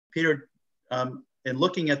Peter, in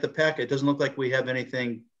looking at the packet, it doesn't look like we have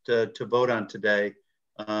anything to vote on today.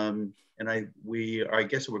 And I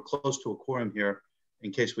guess we're close to a quorum here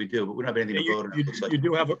in case we do, but we don't have anything to vote on.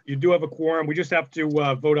 You do have a quorum. We just have to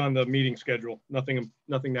vote on the meeting schedule. Nothing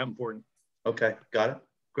that important. Okay, got it.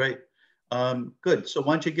 Great. Good. So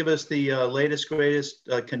why don't you give us the latest, greatest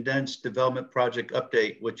condensed development project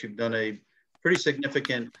update, which you've done a pretty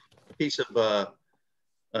significant piece of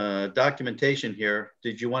documentation here.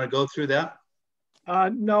 Did you want to go through that?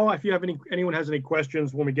 No, if you have anyone has any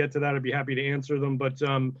questions when we get to that, I'd be happy to answer them. But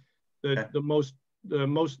the most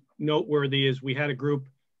noteworthy is we had a group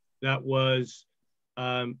that was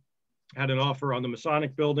had an offer on the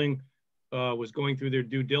Masonic building, was going through their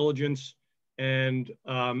due diligence, and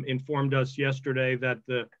informed us yesterday that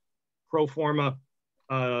the pro forma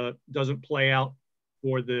doesn't play out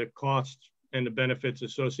for the costs and the benefits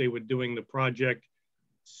associated with doing the project.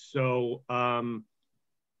 So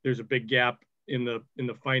there's a big gap in the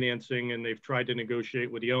financing, and they've tried to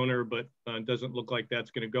negotiate with the owner, but it doesn't look like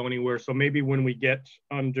that's going to go anywhere. So maybe when we get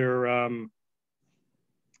under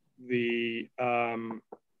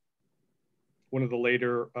one of the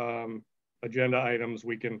later agenda items,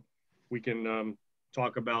 we can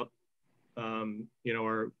talk about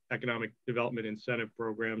our economic development incentive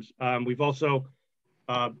programs. We've also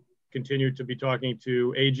continued to be talking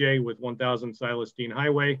to AJ with 1000 Silas Dean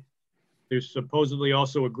Highway. There's supposedly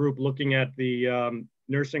also a group looking at the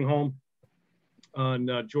nursing home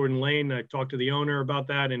on Jordan Lane. I talked to the owner about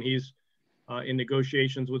that, and he's in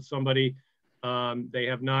negotiations with somebody. They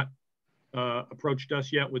have not approached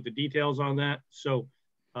us yet with the details on that. So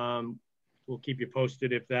we'll keep you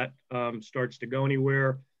posted if that starts to go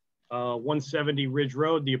anywhere. 170 Ridge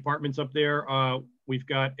Road, the apartments up there, we've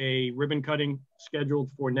got a ribbon cutting scheduled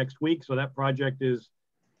for next week. So that project is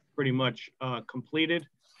pretty much completed.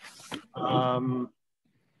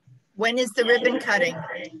 When is the ribbon cutting?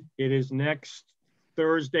 It is next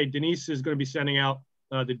Thursday. Denise is going to be sending out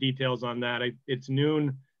the details on that. It's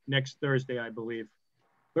noon next Thursday, I believe.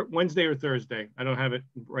 Wednesday or Thursday. I don't have it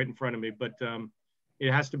right in front of me, but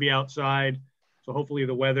it has to be outside. So hopefully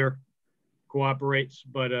the weather cooperates,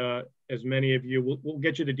 but as many of you, we'll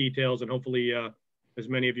get you the details, and hopefully as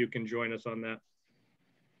many of you can join us on that.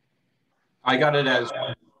 I got it as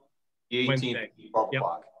the 18th, Wednesday. 12 Yep.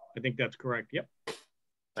 o'clock. I think that's correct. Yep.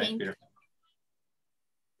 Thanks, Peter.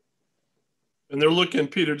 And they're looking,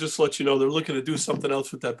 Peter, just to let you know, they're looking to do something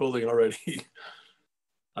else with that building already.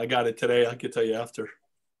 I got it today. I can tell you after.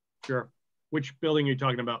 Sure. Which building are you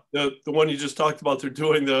talking about? The one you just talked about, they're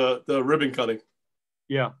doing the ribbon cutting.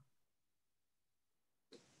 Yeah.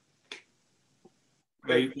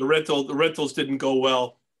 The rentals didn't go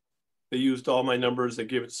well. They used all my numbers. They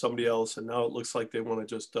gave it to somebody else, and now it looks like they want to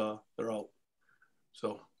just they're out.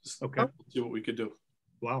 So okay, see what we could do.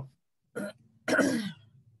 Wow.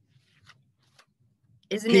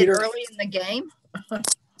 Isn't it early in the game?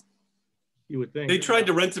 You would think. They tried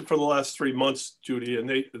to rent it for the last 3 months, Judy, and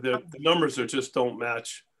the numbers just don't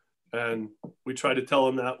match. And we tried to tell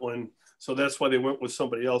them that so that's why they went with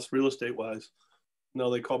somebody else real estate wise. No,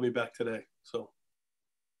 they called me back today. So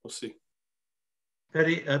we'll see.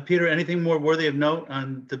 Peter, anything more worthy of note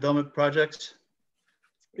on development projects?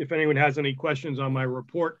 If anyone has any questions on my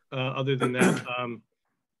report, other than that,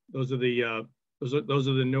 those are the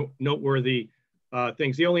noteworthy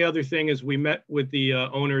things. The only other thing is we met with the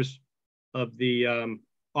owners of the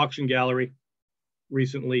auction gallery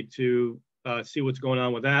recently to see what's going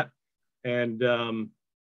on with that, and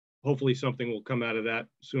hopefully something will come out of that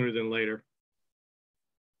sooner than later.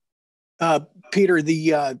 Peter,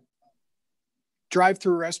 the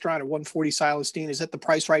drive-through restaurant at 140 Silas Dean, is that the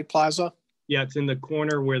Price Right Plaza? Yeah, it's in the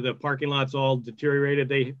corner where the parking lot's all deteriorated.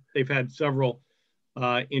 They've had several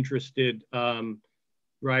interested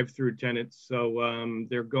drive-through tenants, so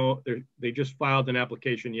they just filed an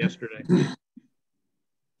application yesterday.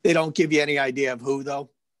 They don't give you any idea of who though?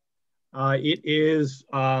 It is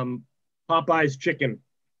Popeye's Chicken.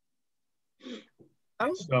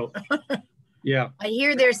 Oh, so yeah. I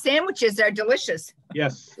hear their sandwiches are delicious.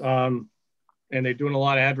 Yes, and they're doing a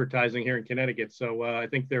lot of advertising here in Connecticut, so I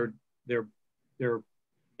think they're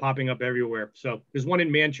popping up everywhere. So there's one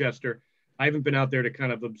in Manchester. I haven't been out there to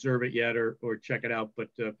kind of observe it yet or check it out, but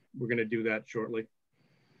we're going to do that shortly.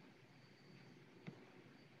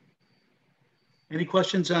 Any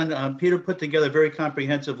questions on Peter put together a very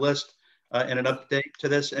comprehensive list and an update to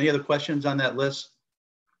this? Any other questions on that list?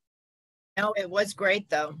 No, it was great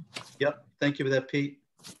though. Yep, thank you for that, Pete.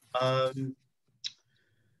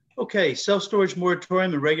 Okay, self-storage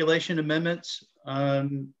moratorium and regulation amendments.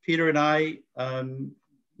 Peter and I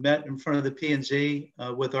met in front of the P&Z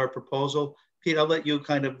with our proposal. Pete, I'll let you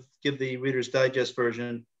kind of give the Reader's Digest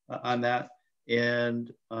version on that.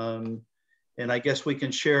 And I guess we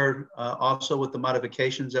can share also with the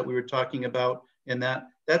modifications that we were talking about in that.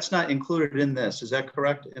 That's not included in this. Is that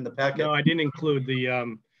correct in the packet? No, I didn't include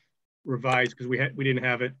the revised because we didn't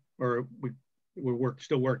have it, or we're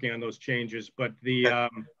still working on those changes. But the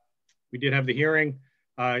we did have the hearing.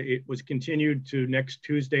 It was continued to next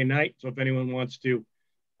Tuesday night. So if anyone wants to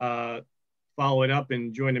follow it up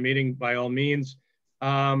and join the meeting, by all means.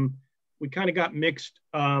 We kind of got mixed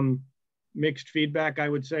feedback, I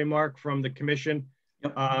would say, Mark, from the commission.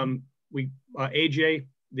 Yep. AJ,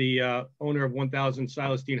 the owner of 1000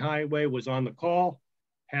 Silestine Highway, was on the call,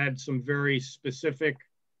 had some very specific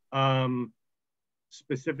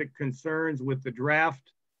concerns with the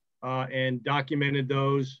draft and documented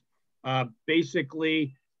those.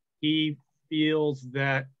 Basically, he feels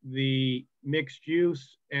that the mixed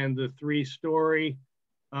use and the 3-story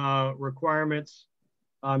requirements,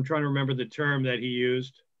 I'm trying to remember the term that he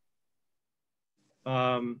used.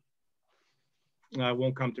 It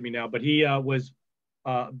won't come to me now, but he was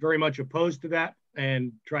very much opposed to that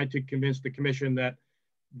and tried to convince the commission that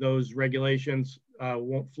those regulations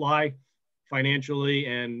won't fly financially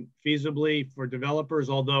and feasibly for developers,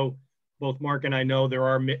 although both Mark and I know there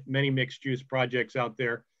are many mixed use projects out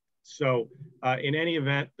there. So in any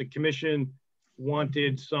event, the commission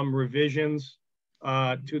wanted some revisions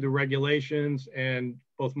to the regulations, and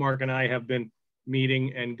both Mark and I have been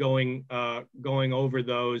meeting and going over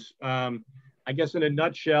those. I guess in a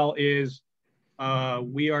nutshell is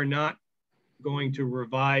we are not going to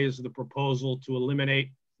revise the proposal to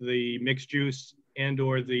eliminate the mixed use and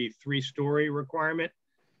or the 3-story requirement.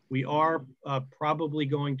 We are probably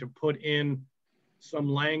going to put in some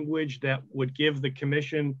language that would give the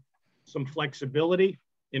commission some flexibility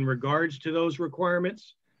in regards to those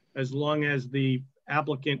requirements, as long as the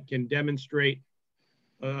applicant can demonstrate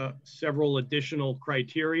several additional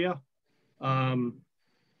criteria.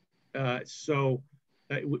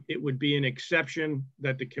 It would be an exception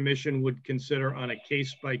that the commission would consider on a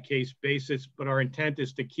case-by-case basis, but our intent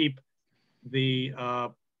is to keep the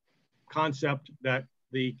concept that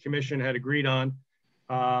the commission had agreed on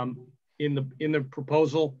in the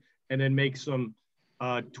proposal, and then make some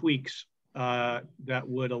tweaks that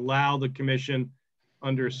would allow the commission,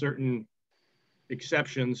 under certain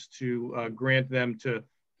exceptions, to grant them to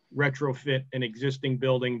retrofit an existing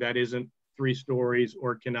building that isn't 3 stories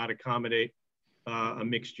or cannot accommodate a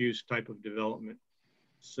mixed use type of development.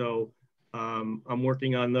 So I'm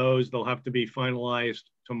working on those. They'll have to be finalized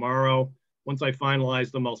tomorrow. Once I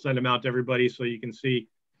finalize them, I'll send them out to everybody so you can see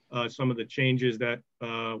some of the changes that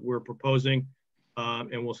we're proposing,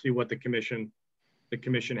 and we'll see what the commission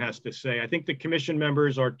has to say. I think the commission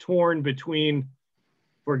members are torn between,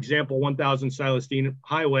 for example, 1000 Silestine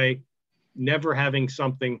Highway, never having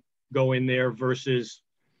something go in there versus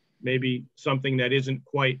maybe something that isn't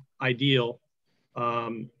quite ideal,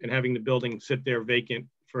 and having the building sit there vacant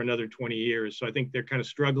for another 20 years. So I think they're kind of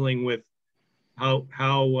struggling with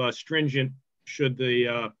how stringent should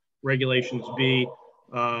the regulations be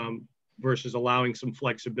versus allowing some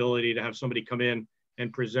flexibility to have somebody come in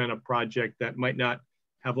and present a project that might not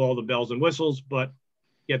have all the bells and whistles, but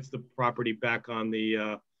gets the property back on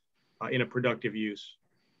the in a productive use.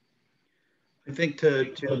 I think to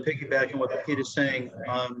piggyback on what Pete is saying,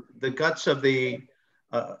 the guts of the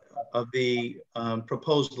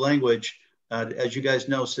proposed language, as you guys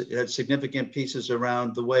know, had significant pieces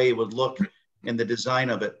around the way it would look in the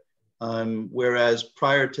design of it. Whereas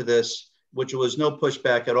prior to this, which was no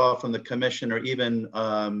pushback at all from the commission or even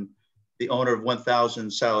the owner of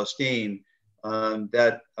 1000 Silestine,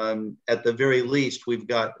 that at the very least, we've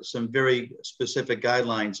got some very specific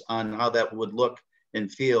guidelines on how that would look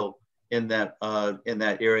and feel in that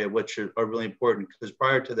area, which are really important, because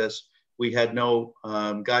prior to this, we had no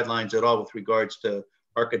guidelines at all with regards to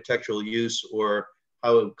architectural use or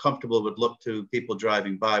how comfortable it would look to people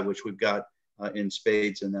driving by, which we've got in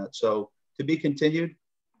spades in that. So to be continued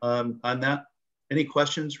on that. Any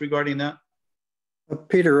questions regarding that?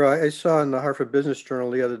 Peter, I saw in the Hartford Business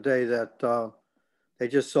Journal the other day that they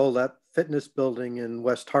just sold that fitness building in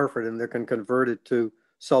West Hartford and they're going to convert it to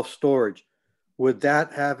self-storage. Would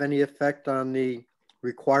that have any effect on the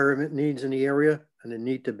requirement needs in the area and the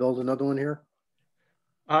need to build another one here?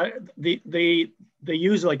 They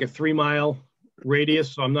use like a 3-mile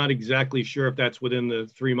radius, so I'm not exactly sure if that's within the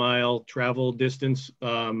 3-mile travel distance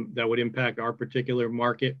that would impact our particular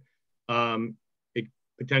market. It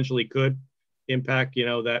potentially could impact,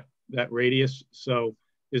 that radius. So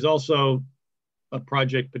there's also a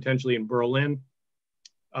project potentially in Berlin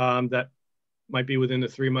that might be within the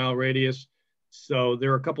 3-mile radius. So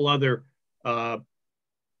there are a couple other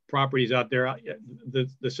properties out there.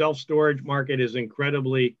 The self-storage market is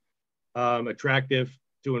incredibly attractive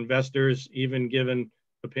to investors, even given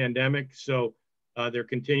the pandemic. So there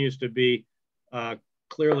continues to be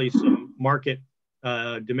clearly some market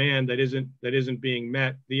demand that isn't being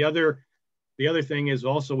met. The other thing is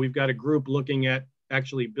also we've got a group looking at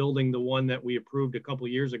actually building the one that we approved a couple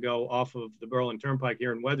of years ago off of the Berlin Turnpike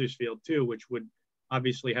here in Wethersfield too, which would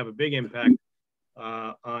obviously have a big impact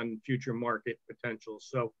on future market potential.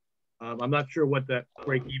 So I'm not sure what that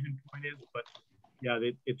break-even point is, but yeah,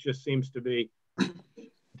 it just seems to be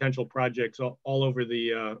potential projects all over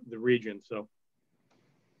the region. So.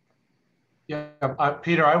 Yeah,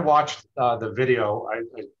 Peter, I watched the video. I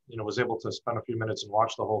was able to spend a few minutes and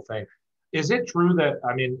watch the whole thing. Is it true that,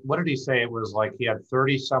 I mean, what did he say? It was like he had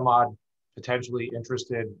 30 some odd potentially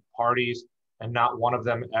interested parties and not one of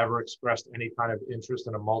them ever expressed any kind of interest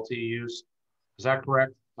in a multi-use. Is that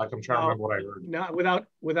correct? Like, I'm trying to remember what I heard. Not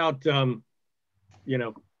without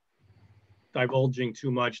divulging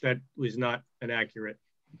too much. That was not an accurate.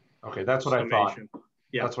 Okay, that's what I thought.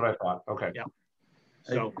 Yeah, that's what I thought. Okay. Yeah.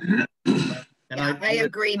 So. I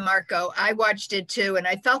agree, Marco. I watched it too, and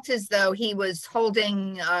I felt as though he was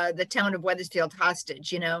holding the town of Wethersfield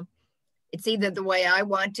hostage. It's either the way I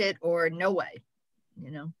want it or no way.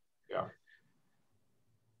 Yeah.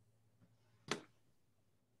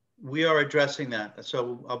 We are addressing that.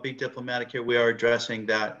 So I'll be diplomatic here. We are addressing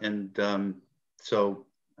that, and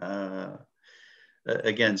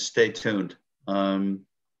again, stay tuned.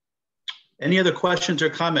 Any other questions or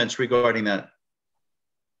comments regarding that?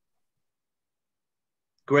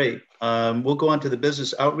 Great. We'll go on to the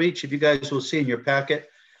business outreach. If you guys will see in your packet,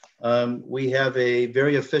 we have a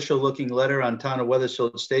very official looking letter on town of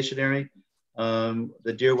Wethersfield stationery.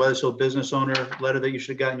 The Dear Wethersfield business owner letter that you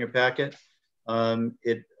should have got in your packet.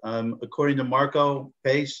 According to Marco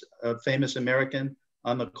Pace, a famous American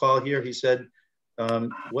on the call here, he said,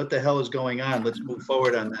 what the hell is going on? Let's move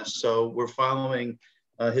forward on this. So we're following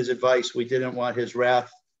his advice. We didn't want his wrath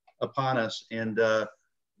upon us. And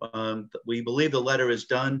we believe the letter is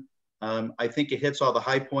done. I think it hits all the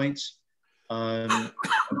high points. I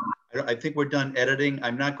think we're done editing.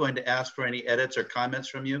 I'm not going to ask for any edits or comments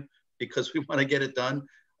from you because we want to get it done.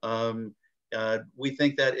 We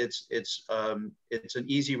think that it's an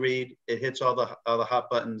easy read. It hits all the hot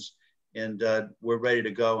buttons, and we're ready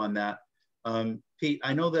to go on that. Pete,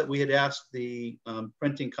 I know that we had asked the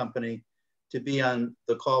printing company to be on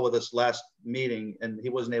the call with us last meeting, and he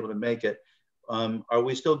wasn't able to make it. Are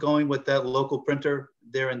we still going with that local printer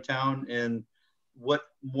there in town? And what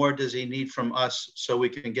more does he need from us so we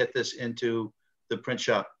can get this into the print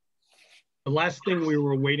shop? The last thing we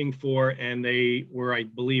were waiting for, and they were, I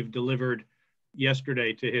believe, delivered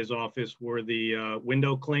yesterday to his office, were the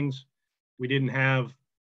window clings. We didn't have,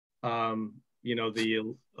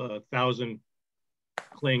 the 1,000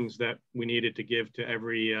 clings that we needed to give to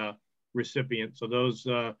every recipient. So those,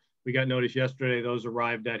 we got notice yesterday, those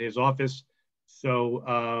arrived at his office.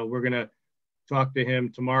 So we're going to talk to him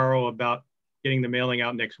tomorrow about getting the mailing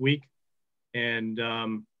out next week and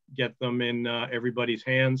get them in everybody's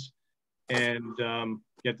hands and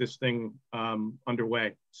get this thing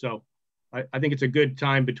underway. So I think it's a good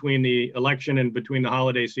time between the election and between the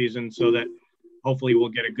holiday season so that hopefully we'll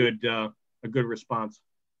get a good response.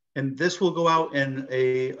 And this will go out in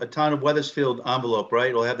a town of Wethersfield envelope, right?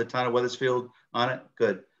 It'll have the town of Wethersfield on it.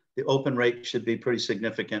 Good. The open rate should be pretty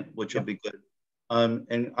significant, which will be good.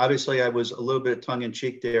 And obviously I was a little bit tongue in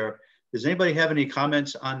cheek there. Does anybody have any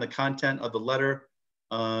comments on the content of the letter?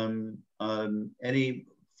 Or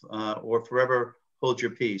forever hold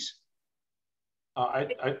your peace? Go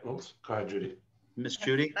ahead, Judy. Miss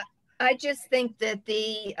Judy? I just think that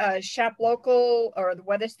the shop local or the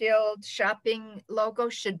Wethersfield shopping logo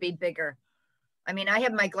should be bigger. I mean, I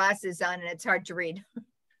have my glasses on and it's hard to read.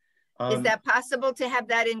 Is that possible to have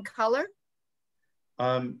that in color?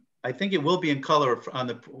 I think it will be in color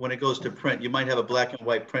when it goes to print. You might have a black and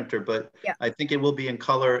white printer, but yeah. I think it will be in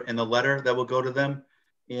color in the letter that will go to them.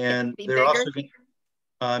 And they're also,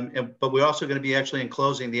 but we're also going to be actually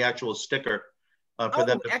enclosing the actual sticker for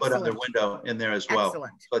them to put on their window in there as well.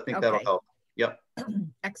 Excellent. So I think that'll help. Yep.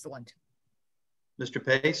 Excellent. Mr.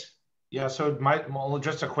 Pace? Yeah, so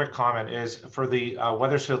just a quick comment is for the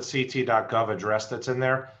wethersfieldct.gov address that's in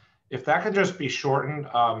there, if that could just be shortened,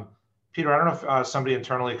 Peter, I don't know if somebody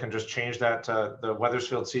internally can just change that to the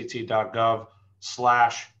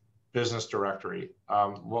wethersfieldct.gov/business directory.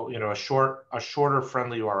 A shorter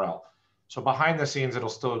friendly URL. So behind the scenes, it'll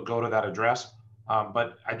still go to that address,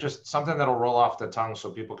 but something that'll roll off the tongue so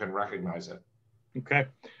people can recognize it. Okay.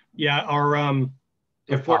 Yeah,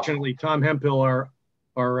 unfortunately, Tom Hemphill, our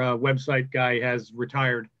website guy has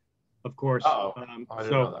retired, of course. Uh-oh. I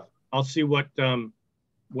didn't know that. I'll see what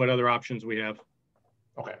other options we have.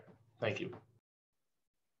 Okay, thank you.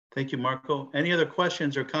 Thank you, Marco. Any other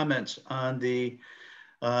questions or comments on the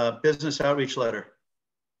business outreach letter?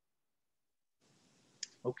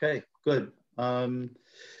 Okay, good.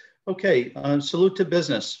 Okay, salute to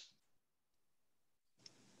business.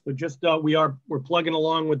 So just we're plugging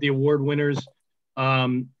along with the award winners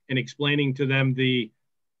and explaining to them the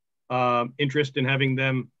interest in having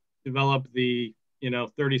them develop the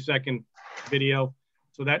 30-second video.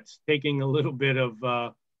 So that's taking a little bit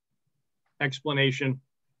of explanation,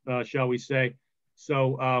 shall we say.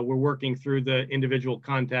 So we're working through the individual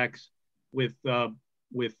contacts with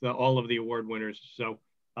all of the award winners. So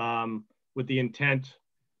with the intent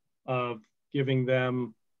of giving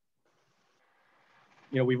them,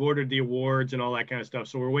 we've ordered the awards and all that kind of stuff.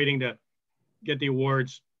 So we're waiting to get the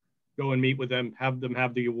awards, go and meet with them have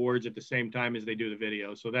the awards at the same time as they do the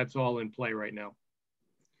video. So that's all in play right now.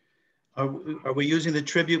 Are we using the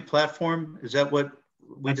tribute platform? Is that what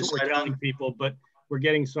we decided on? That's what we're telling people, but we're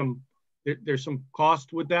getting there's some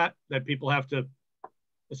cost with that people have to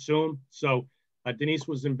assume. So Denise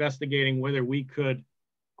was investigating whether we could,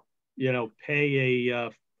 pay a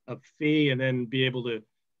fee and then be able to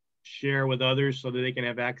share with others so that they can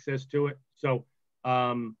have access to it. So,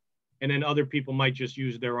 and then other people might just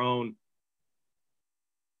use their own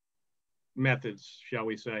methods, shall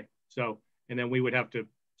we say. So, and then we would have to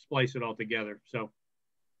splice it all together. So.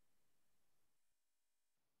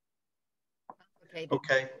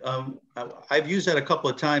 Okay. I've used that a couple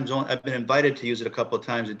of times. I've been invited to use it a couple of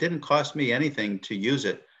times. It didn't cost me anything to use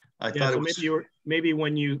it. I thought it was. Maybe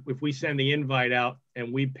if we send the invite out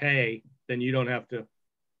and we pay, then you don't have to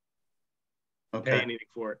pay anything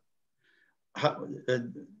for it.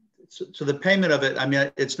 So the payment of it, I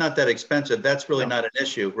mean, it's not that expensive. That's really not an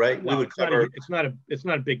issue, right? No, we would cover. It's not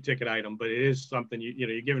a big ticket item, but it is something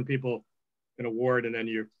you're giving people an award, and then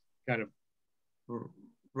you're kind of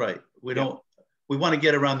right. We want to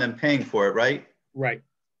get around them paying for it, right? Right.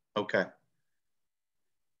 Okay.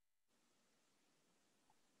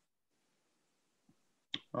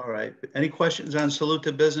 All right. Any questions on Salute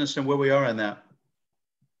to Business and where we are on that?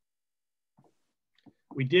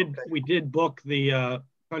 We did book the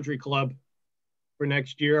country club for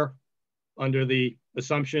next year under the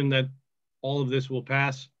assumption that all of this will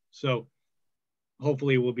pass. So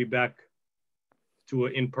hopefully we'll be back to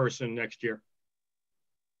an in-person next year.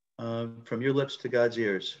 From your lips to God's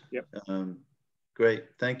ears. Yep. Great.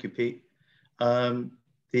 Thank you, Pete.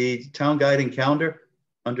 The town guiding calendar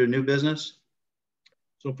under new business.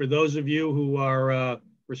 So for those of you who are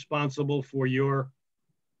responsible for your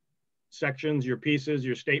sections, your pieces,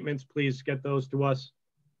 your statements, please get those to us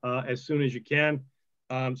as soon as you can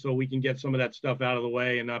so we can get some of that stuff out of the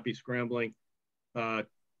way and not be scrambling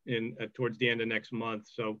towards the end of next month.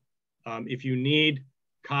 So if you need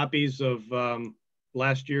copies of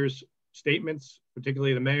last year's statements,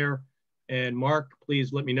 particularly the mayor and Mark,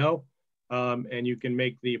 please let me know and you can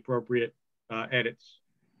make the appropriate edits.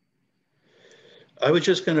 I was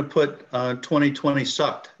just going to put 2020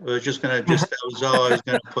 sucked. I was just going to that was all I was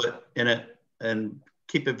going to put in it and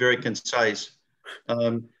keep it very concise.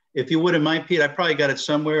 If you wouldn't mind, Pete, I probably got it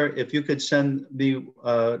somewhere. If you could send me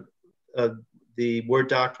the Word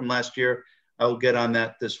doc from last year, I will get on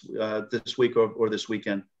that this week or this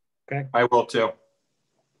weekend. Okay. I will too.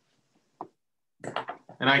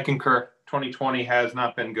 And I concur. 2020 has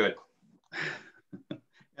not been good.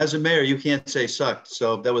 As a mayor, you can't say sucked.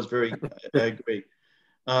 So that was very, I agree.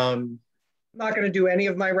 I'm not going to do any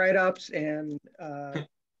of my write-ups, and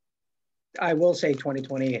I will say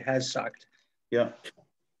 2020 has sucked. Yeah.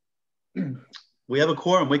 We have a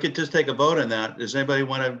quorum. We could just take a vote on that. Does anybody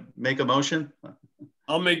want to make a motion?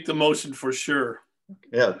 I'll make the motion for sure.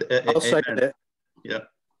 Yeah. I'll second it. Yeah.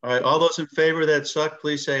 All right. All those in favor of that suck,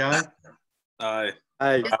 please say aye. Aye.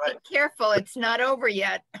 Aye. Just be careful. It's not over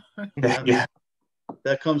yet. Yeah.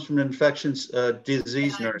 That comes from an infectious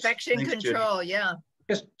disease nurse. Infection Thanks, control, Judy. yeah.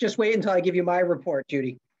 Just wait until I give you my report,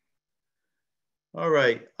 Judy. All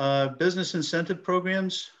right. Business incentive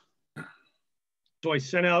programs. So I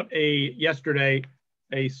sent out yesterday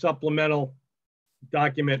a supplemental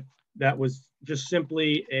document that was just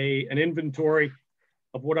simply an inventory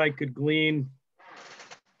of what I could glean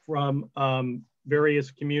from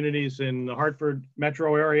various communities in the Hartford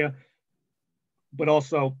metro area, but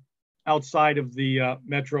also outside of the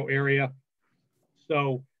metro area.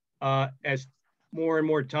 So as more and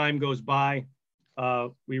more time goes by,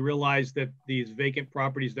 we realize that these vacant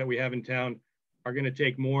properties that we have in town are going to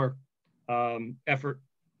take more effort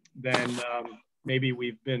than maybe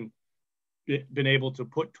we've been been able to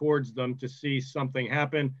put towards them to see something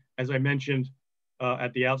happen. As I mentioned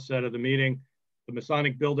at the outset of the meeting, the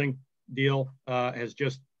Masonic building deal has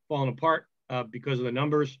just fallen apart because of the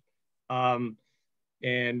numbers.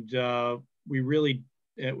 We really,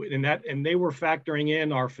 and they were factoring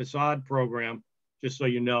in our facade program, just so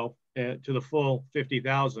you know, to the full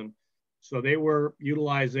 50,000. So they were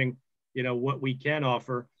utilizing, what we can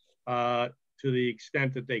offer to the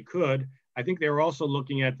extent that they could. I think they were also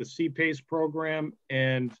looking at the CPACE program,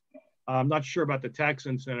 and I'm not sure about the tax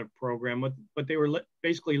incentive program, but they were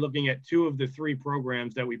basically looking at 2 of the 3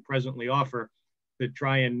 programs that we presently offer to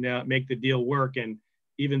try and make the deal work. And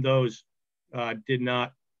even those did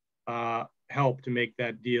not help to make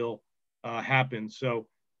that deal happen. So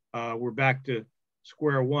we're back to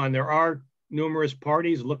square one. There are numerous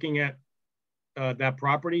parties looking at that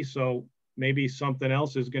property, so maybe something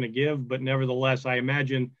else is going to give, but nevertheless, I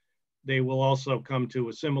imagine they will also come to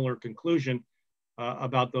a similar conclusion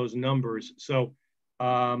about those numbers. So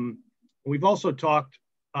we've also talked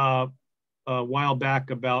a while back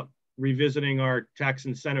about revisiting our tax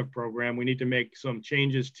incentive program. We need to make some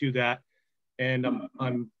changes to that. And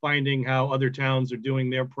I'm finding how other towns are doing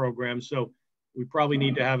their programs. So we probably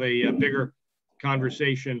need to have a bigger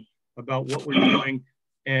conversation about what we're doing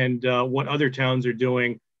and what other towns are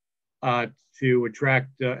doing to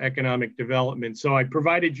attract economic development. So I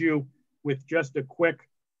provided you with just a quick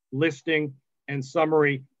listing and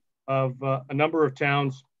summary of a number of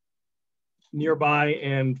towns nearby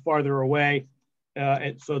and farther away,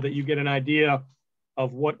 and so that you get an idea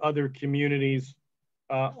of what other communities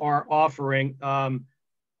are offering.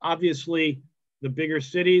 Obviously, the bigger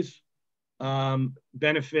cities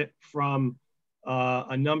benefit from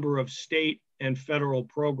a number of state and federal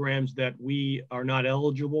programs that we are not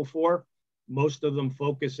eligible for. Most of them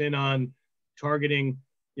focus in on targeting,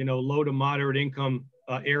 low to moderate income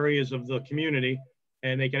areas of the community,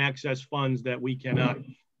 and they can access funds that we cannot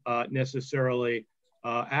necessarily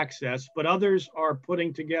access. But others are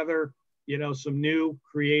putting together, some new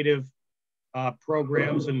creative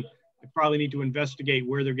programs, and I probably need to investigate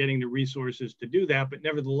where they're getting the resources to do that. But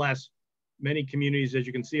nevertheless, many communities, as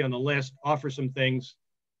you can see on the list, offer some things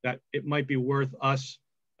that it might be worth us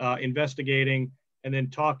investigating and then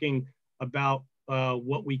talking about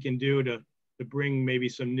what we can do to bring maybe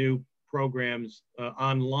some new programs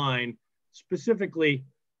online, specifically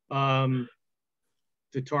to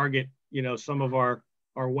target, some of our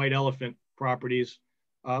white elephant properties,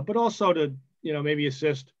 but also to, maybe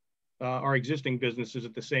assist our existing businesses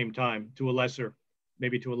at the same time to a lesser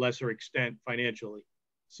extent financially.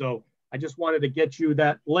 So I just wanted to get you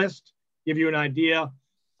that list, give you an idea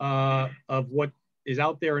of what is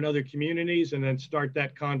out there in other communities, and then start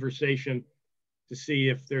that conversation to see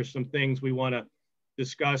if there's some things we want to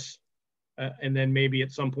discuss, and then maybe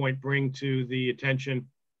at some point bring to the attention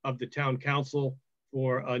of the town council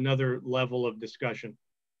for another level of discussion.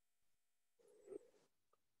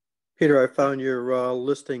 Peter, I found your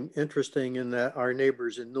listing interesting in that our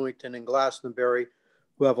neighbors in Newington and Glastonbury,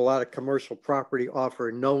 who have a lot of commercial property,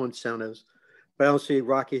 offer no incentives. But I don't see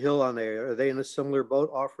Rocky Hill on there. Are they in a similar boat,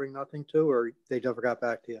 offering nothing too, or they never got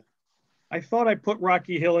back to you? I thought I put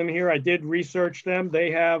Rocky Hill in here. I did research them. They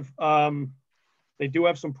have, they do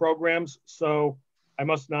have some programs, so I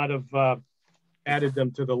must not have added them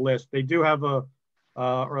to the list. They do have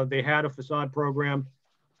or they had a facade program.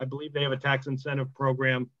 I believe they have a tax incentive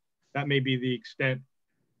program. That may be the extent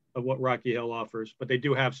of what Rocky Hill offers, but they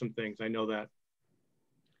do have some things. I know that.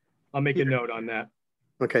 I'll make a note on that.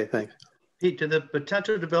 Okay, thanks. Pete, to the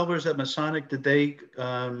potential developers at Masonic, did they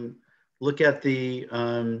look at the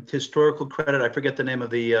historical credit? I forget the name of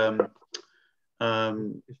the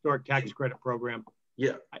historic tax credit program.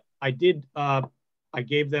 Yeah, I did. I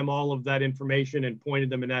gave them all of that information and pointed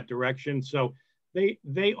them in that direction. So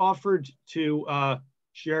they offered to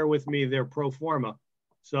share with me their pro forma.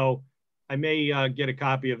 So I may get a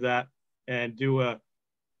copy of that and do an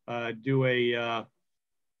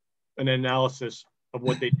analysis of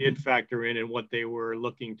what they did factor in and what they were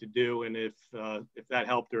looking to do, and if that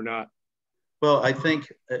helped or not. Well, I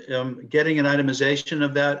think getting an itemization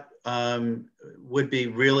of that would be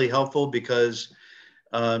really helpful, because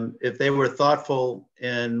if they were thoughtful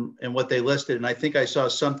in what they listed, and I think I saw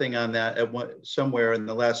something on that somewhere in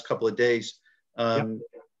the last couple of days,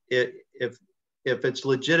 if it's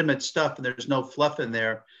legitimate stuff and there's no fluff in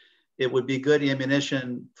there, it would be good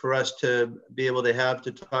ammunition for us to be able to have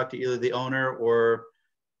to talk to either the owner or,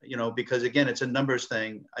 because again, it's a numbers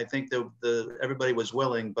thing. I think everybody was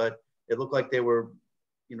willing, but it looked like they were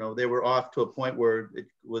off to a point where it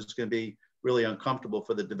was going to be really uncomfortable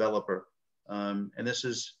for the developer. And this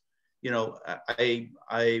is,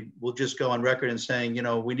 I will just go on record in saying,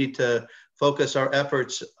 we need to focus our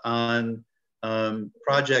efforts on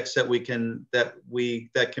projects that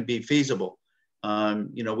can be feasible.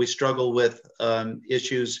 We struggle with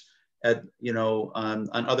issues at, on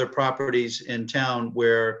other properties in town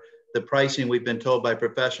where the pricing we've been told by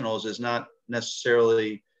professionals is not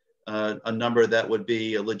necessarily a number that would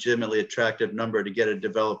be a legitimately attractive number to get a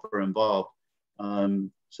developer involved.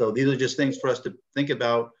 So these are just things for us to think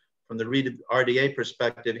about from the RDA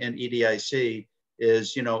perspective and EDIC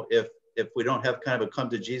is, if we don't have kind of a come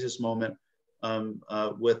to Jesus moment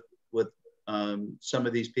with some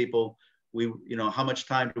of these people, how much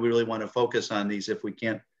time do we really want to focus on these if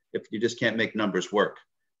you just can't make numbers work?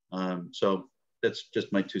 So that's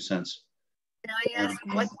just my 2 cents. Can I ask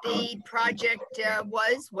what the project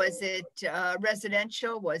was? Was it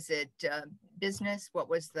residential? Was it business? What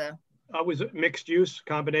was the? Was it mixed use,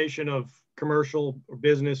 combination of commercial, or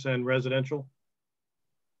business, and residential?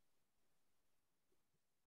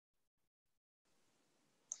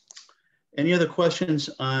 Any other questions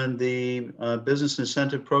on the business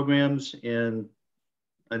incentive programs and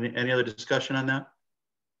any other discussion on that?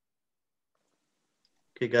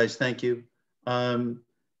 Okay, guys, thank you.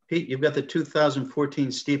 Pete, you've got the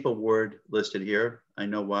 2014 STEEP Award listed here. I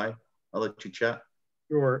know why. I'll let you chat.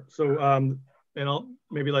 Sure. So, and I'll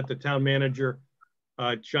maybe let the town manager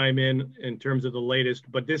chime in terms of the latest,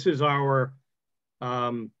 but this is our,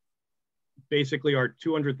 basically our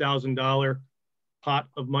 $200,000 pot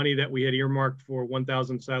of money that we had earmarked for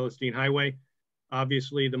 1000 Silas Deane Highway.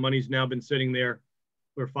 Obviously, the money's now been sitting there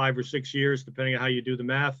for 5 or 6 years, depending on how you do the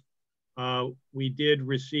math. We did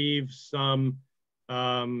receive some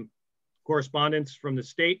correspondence from the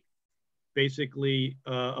state, basically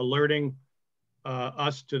alerting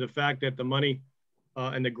us to the fact that the money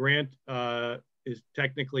and the grant is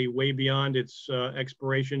technically way beyond its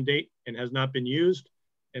expiration date and has not been used.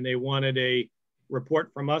 And they wanted a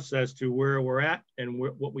report from us as to where we're at and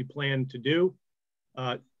what we plan to do.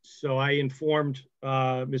 So I informed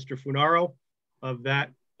Mr. Funaro of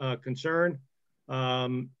that concern.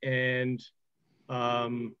 And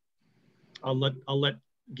I'll let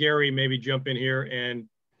Gary maybe jump in here and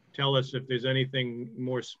tell us if there's anything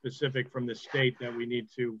more specific from the state that we need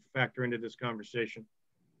to factor into this conversation.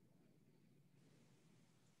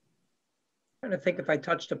 I'm trying to think if I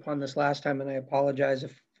touched upon this last time, and I apologize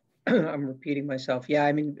if I'm repeating myself. Yeah,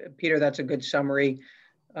 I mean, Peter, that's a good summary.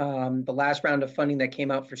 The last round of funding that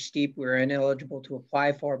came out for STEEP, we were ineligible to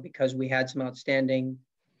apply for because we had some outstanding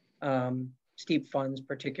STEEP funds,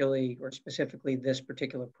 particularly or specifically this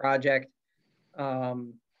particular project.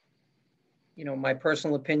 My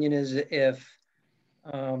personal opinion is if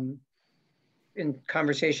in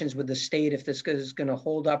conversations with the state, if this is going to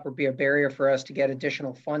hold up or be a barrier for us to get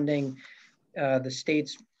additional funding, the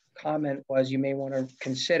state's comment was you may want to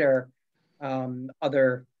consider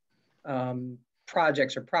other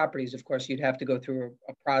projects or properties. Of course, you'd have to go through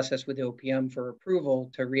a process with OPM for approval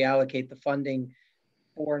to reallocate the funding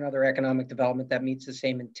for another economic development that meets the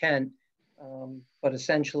same intent. But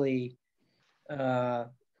essentially,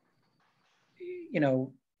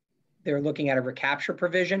 they're looking at a recapture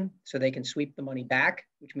provision so they can sweep the money back,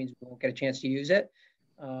 which means we won't get a chance to use it.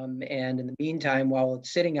 And in the meantime, while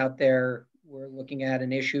it's sitting out there, we're looking at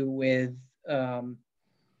an issue with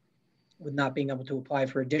not being able to apply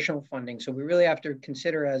for additional funding. So we really have to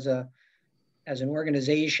consider as an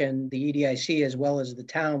organization, the EDIC as well as the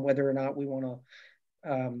town, whether or not we want to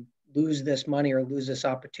lose this money or lose this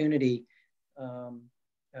opportunity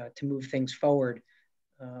to move things forward.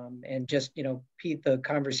 And just, Pete, the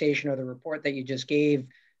conversation or the report that you just gave,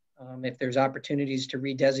 if there's opportunities to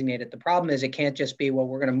redesignate it. The problem is it can't just be, well,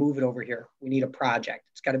 we're going to move it over here. We need a project.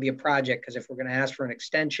 It's got to be a project, because if we're going to ask for an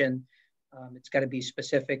extension, it's got to be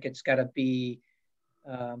specific. It's got to be,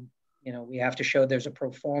 we have to show there's a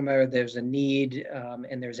pro forma, there's a need,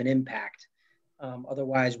 and there's an impact.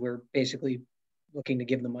 Otherwise, we're basically looking to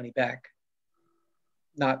give the money back.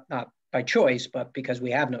 Not by choice, but because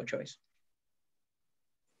we have no choice.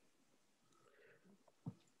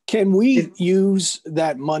 Can we use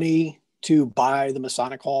that money to buy the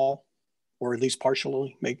Masonic Hall, or at least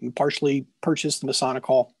partially purchase the Masonic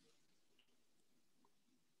Hall?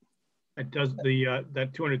 It does that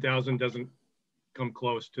 200,000 doesn't come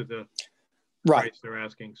close to the right price they're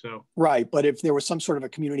asking. So right, but if there was some sort of a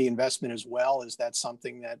community investment as well, is that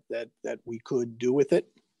something that we could do with it,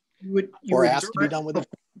 or ask to be done with it?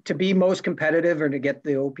 To be most competitive, or to get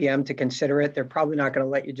the OPM to consider it, they're probably not going to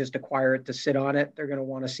let you just acquire it to sit on it. They're going to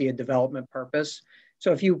want to see a development purpose.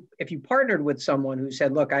 So if you partnered with someone who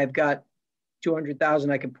said, look, I've got 200,000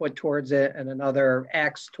 I can put towards it and another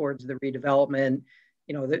X towards the redevelopment,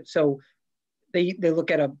 you know, so they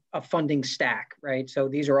look at a funding stack, right? So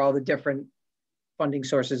these are all the different funding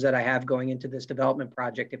sources that I have going into this development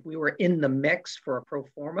project. If we were in the mix for a pro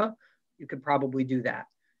forma, you could probably do that.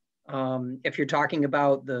 If you're talking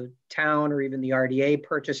about the town or even the RDA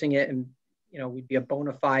purchasing it, and you know, we'd be a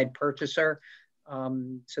bona fide purchaser,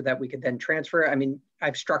 so that we could then transfer. I mean,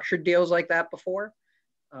 I've structured deals like that before,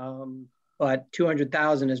 but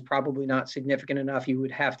 200,000 is probably not significant enough. You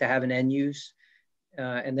would have to have an end use,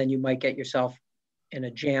 and then you might get yourself in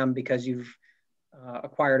a jam because you've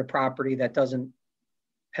acquired a property that doesn't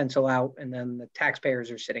pencil out, and then the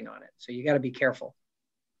taxpayers are sitting on it. So you got to be careful.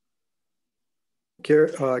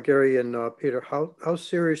 Gary and Peter, how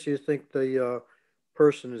serious do you think the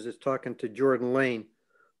person is talking to Jordan Lane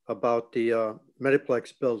about the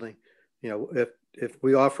Metaplex building? You know, if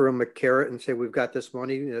we offer him a carrot and say, we've got this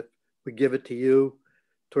money, if we give it to you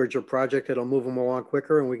towards your project, it'll move them along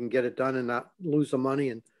quicker and we can get it done and not lose the money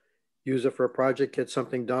and use it for a project, get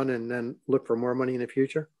something done, and then look for more money in the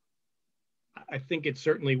future? I think it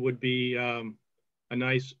certainly would be a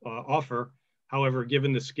nice offer. However,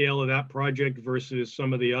 given the scale of that project versus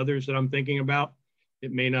some of the others that I'm thinking about, it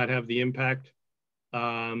may not have the impact,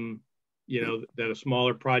 you know, that a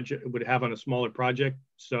smaller project would have on a smaller project.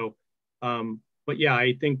 So, but yeah,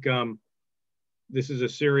 I think this is a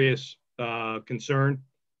serious concern.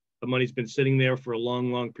 The money's been sitting there for a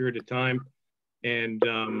long, long period of time. And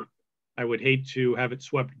I would hate to have it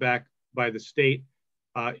swept back by the state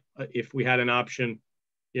if we had an option.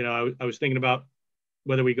 You know, I was thinking about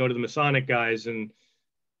whether we go to the Masonic guys, and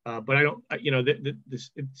but I don't, you know,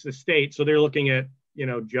 it's the state, so they're looking at, you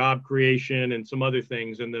know, job creation and some other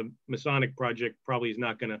things, and the Masonic project probably is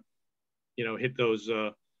not going to, you know, hit those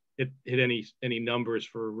hit any numbers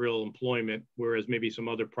for real employment, whereas maybe some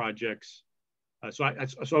other projects.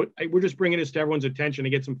 So we're just bringing this to everyone's attention to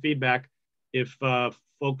get some feedback. If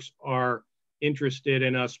folks are interested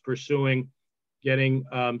in us pursuing getting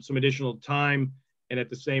some additional time, and at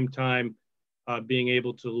the same time being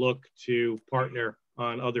able to look to partner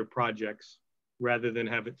on other projects rather than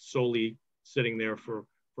have it solely sitting there for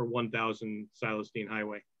 1,000 Silas Deane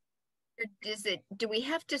Highway. Do we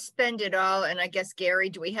have to spend it all? And I guess, Gary,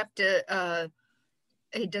 do we have to,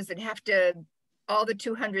 does it have to, all the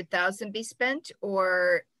 200,000 be spent,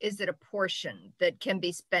 or is it a portion that can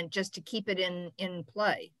be spent just to keep it in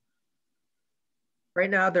play? Right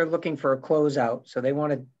now they're looking for a closeout. So they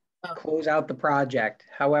want to close out the project.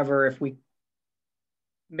 However, if we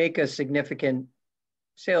make a significant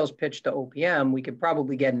sales pitch to OPM, we could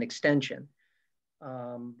probably get an extension.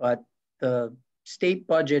 But the state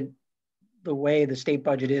budget, the way the state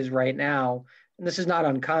budget is right now, and this is not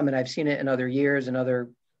uncommon, I've seen it in other years and other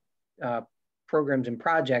programs and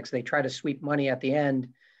projects, they try to sweep money at the end.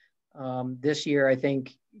 This year, I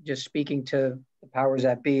think, just speaking to the powers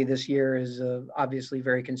that be, this year is obviously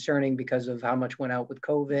very concerning because of how much went out with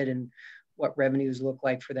COVID and what revenues look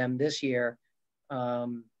like for them this year.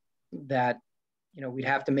 That, you know, we'd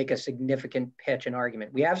have to make a significant pitch and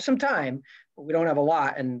argument. We have some time, but we don't have a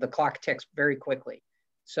lot, and the clock ticks very quickly.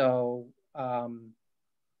 So,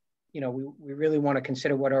 you know, we really want to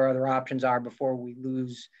consider what our other options are before we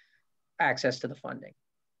lose access to the funding.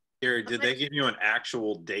 Gary, did they give you an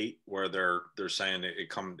actual date where they're saying it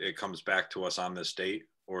comes back to us on this date,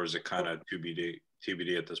 or is it kind of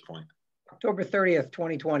TBD at this point? October 30th,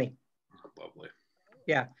 2020. Lovely.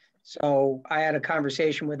 Yeah. So I had a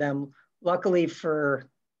conversation with them. Luckily for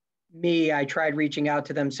me, I tried reaching out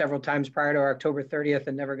to them several times prior to October 30th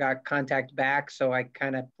and never got contact back. So I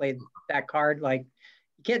kind of played that card, like,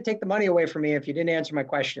 you can't take the money away from me if you didn't answer my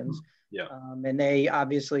questions. Yeah. And they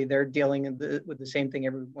obviously, they're dealing with the same thing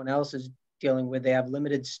everyone else is dealing with. They have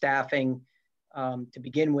limited staffing to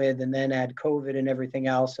begin with, and then add COVID and everything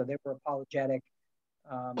else. So they were apologetic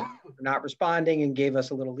for not responding and gave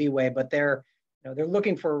us a little leeway, but they're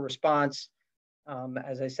looking for a response.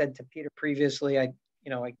 As I said to Peter previously,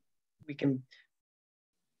 we can,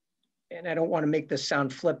 and I don't want to make this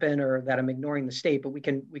sound flippant or that I'm ignoring the state, but we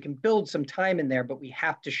can build some time in there, but we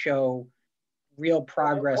have to show real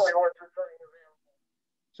progress.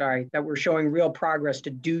 Sorry, that we're showing real progress to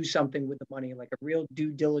do something with the money, like a real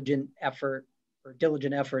diligent effort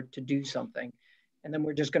to do something. And then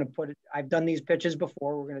we're just going to put it, I've done these pitches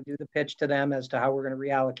before. We're going to do the pitch to them as to how we're going to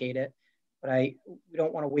reallocate it. But we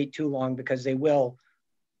don't want to wait too long, because they will,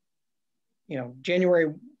 you know,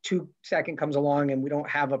 January 2nd comes along and we don't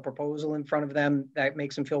have a proposal in front of them that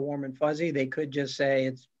makes them feel warm and fuzzy. They could just say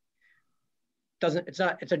it's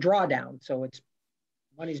a drawdown. So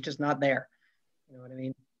money's just not there. You know what I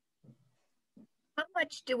mean? How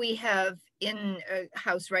much do we have in a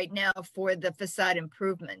house right now for the facade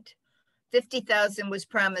improvement? 50,000 was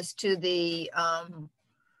promised to the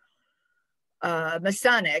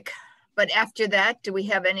Masonic, but after that, do we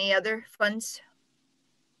have any other funds?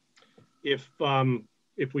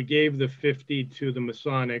 If we gave the 50 to the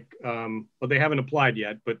Masonic, well, they haven't applied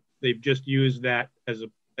yet, but they've just used that as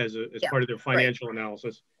part of their financial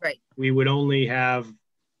analysis. Right. We would only have,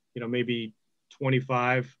 maybe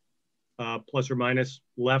 25 plus or minus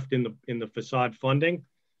left in the facade funding.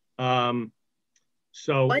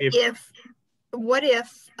 So what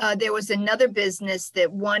if there was another business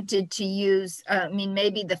that wanted to use,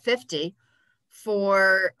 maybe the 50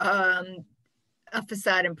 for a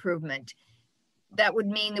facade improvement? That would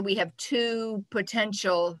mean that we have two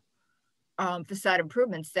potential facade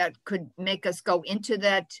improvements that could make us go into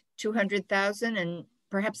that 200,000, and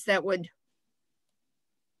perhaps that would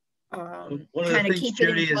one of the things,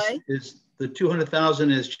 Judy, is the 200,000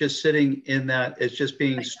 is just sitting in that, it's just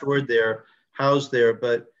being stored there, housed there.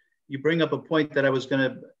 But you bring up a point that I was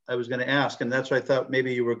gonna ask, and that's what I thought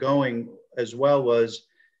maybe you were going as well,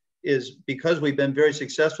 is because we've been very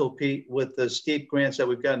successful, Pete, with the steep grants that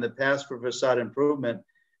we've got in the past for facade improvement,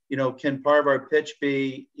 can part of our pitch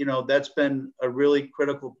be, that's been a really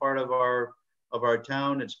critical part of our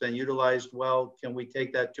town. It's been utilized well. Can we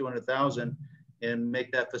take that 200,000 and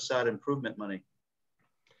make that facade improvement money?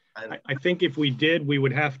 I think if we did, we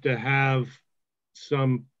would have to have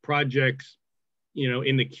some projects,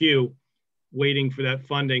 in the queue waiting for that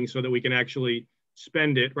funding so that we can actually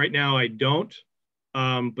spend it. Right now, I don't.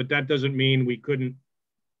 But that doesn't mean we couldn't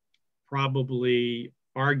probably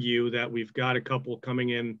argue that we've got a couple coming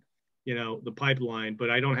in, the pipeline, but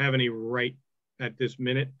I don't have any right at this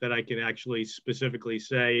minute that I can actually specifically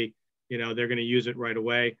say, they're going to use it right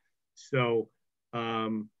away. So,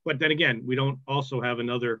 but then again, we don't also have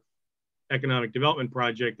another economic development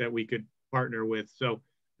project that we could partner with. So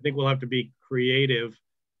I think we'll have to be creative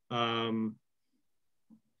in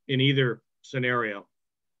either scenario.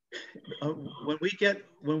 When we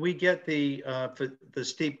get the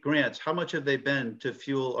steep grants, how much have they been to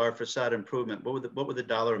fuel our facade improvement? What were the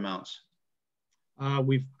dollar amounts?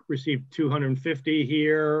 We've received 250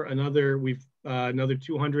 here, another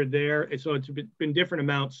 200 there. And so it's been different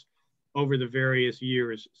amounts over the various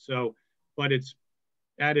years. So, but it's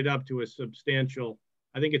added up to a substantial,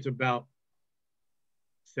 I think it's about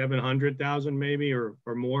 700,000 maybe or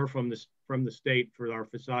more from the state for our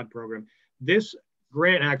facade program. This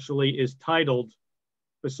grant actually is titled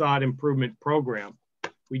Facade Improvement Program.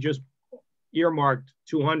 We just earmarked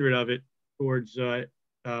 200 of it towards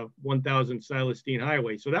 1000 Silas Deane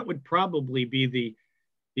Highway. So that would probably be the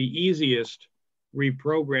easiest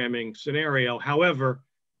reprogramming scenario. However,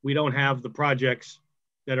 we don't have the projects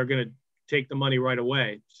that are going to take the money right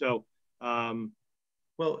away. So,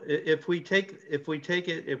 well, if we can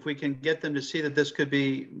get them to see that this could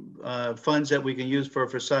be funds that we can use for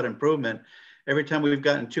facade improvement. Every time we've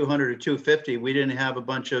gotten 200 or 250, we didn't have a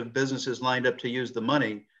bunch of businesses lined up to use the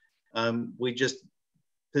money.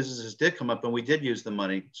 Businesses did come up and we did use the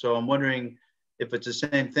money. So I'm wondering if it's the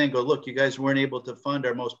same thing. Go, look, you guys weren't able to fund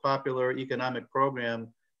our most popular economic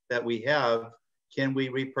program that we have. Can we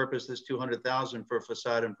repurpose this 200,000 for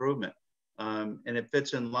facade improvement? And it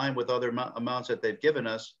fits in line with other amounts that they've given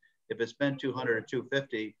us. If it's been 200 or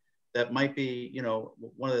 250, that might be,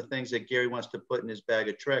 one of the things that Gary wants to put in his bag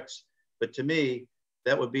of tricks. But to me,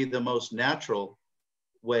 that would be the most natural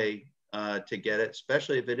way to get it,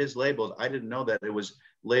 especially if it is labeled. I didn't know that it was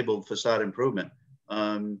labeled facade improvement.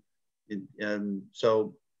 And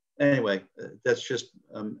so anyway, that's just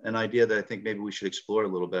an idea that I think maybe we should explore a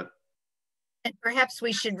little bit. And perhaps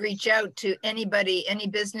we should reach out to anybody, any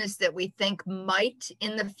business that we think might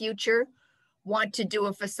in the future want to do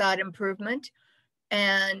a facade improvement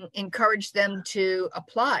and encourage them to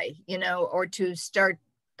apply, or to start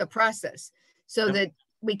the process so that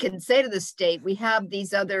we can say to the state, we have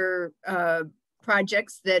these other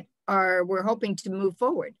projects that we're hoping to move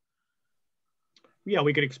forward. Yeah,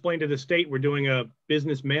 we could explain to the state we're doing a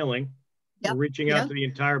business mailing. We're reaching out to the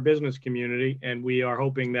entire business community, and we are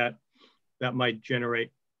hoping that might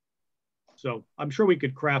generate. So I'm sure we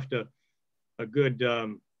could craft a good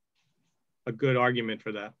argument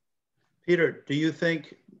for that. Peter, do you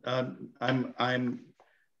think I'm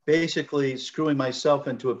basically screwing myself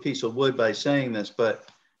into a piece of wood by saying this, but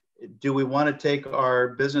do we want to take our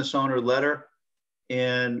business owner letter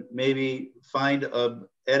and maybe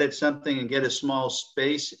edit something and get a small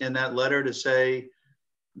space in that letter to say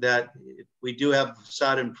that we do have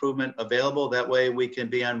facade improvement available? That way we can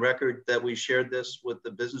be on record that we shared this with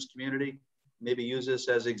the business community. Maybe use this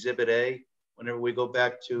as Exhibit A whenever we go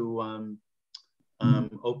back to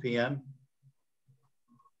OPM.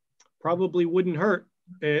 Probably wouldn't hurt.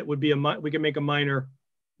 it would be we can make a minor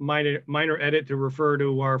edit to refer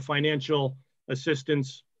to our financial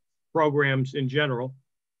assistance programs in general.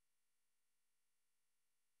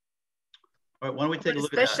 All right, why don't we take a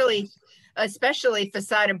look at that? Especially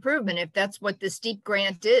facade improvement, if that's what the steep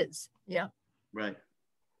grant is. Yeah. Right.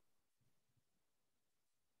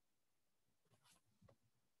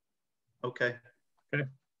 Okay. Okay.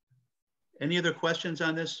 Any other questions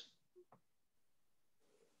on this?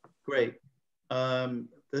 Great.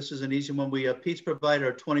 This is an easy one. Pete's provided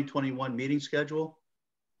our 2021 meeting schedule,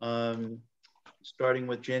 starting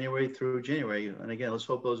with January through January. And again, let's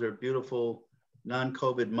hope those are beautiful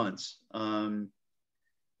non-COVID months.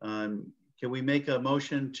 Can we make a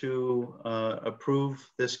motion to approve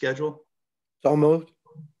this schedule? So moved.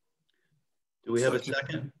 Do we have a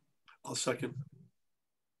second? I'll second.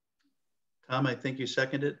 Tom, I think you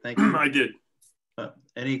seconded it. Thank you. I did.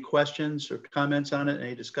 Any questions or comments on it?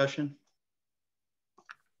 Any discussion?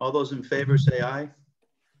 All those in favor say aye.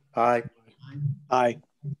 Aye. Aye.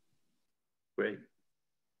 Great.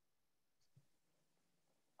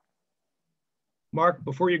 Mark,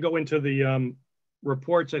 before you go into the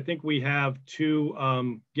reports, I think we have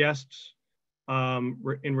two guests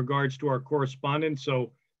in regards to our correspondence.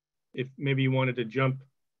 So if maybe you wanted to jump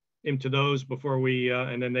into those before we,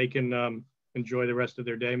 and then they can enjoy the rest of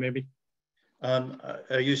their day maybe.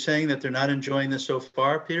 Are you saying that they're not enjoying this so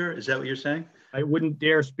far, Peter? Is that what you're saying? I wouldn't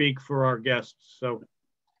dare speak for our guests. So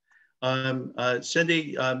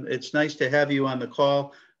Cindy, it's nice to have you on the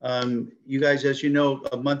call. You guys, as you know,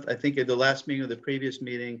 a month, I think at the last meeting or the previous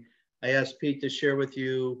meeting, I asked Pete to share with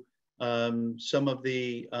you some of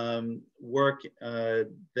the work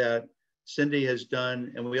that Cindy has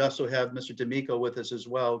done. And we also have Mr. D'Amico with us as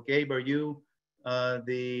well. Gabe, are you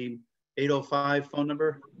the 805 phone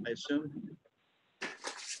number, I assume?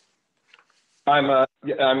 I'm the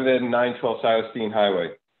 912 Silas Dean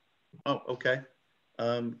Highway. Oh, okay.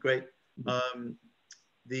 Great. What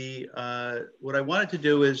I wanted to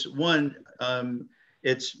do is one, I've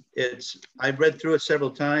read through it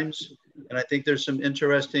several times, and I think there's some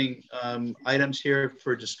interesting items here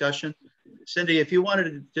for discussion. Cindy, if you wanted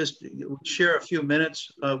to just share a few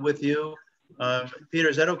minutes with you. Peter,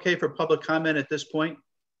 is that okay for public comment at this point?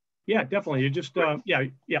 Yeah, definitely. You just, yeah.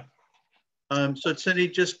 So Cindy,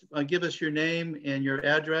 just give us your name and your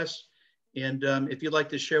address. And if you'd like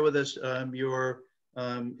to share with us your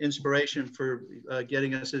inspiration for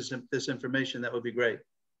getting us this information, that would be great.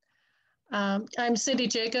 I'm Cindy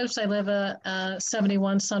Jacobs. I live at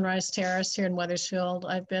 71 Sunrise Terrace here in Wethersfield.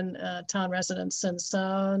 I've been a town resident since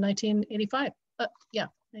 1985. Yeah,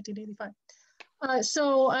 1985.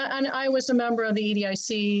 So I was a member of the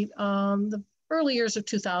EDIC the early years of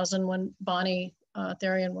 2000 when Bonnie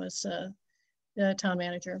Therian was the town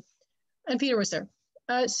manager, and Peter was there.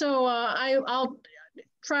 I'll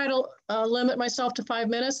try to limit myself to 5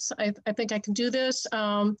 minutes. I think I can do this.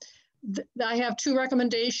 I have two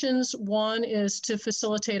recommendations. One is to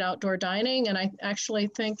facilitate outdoor dining, and I actually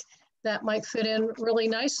think that might fit in really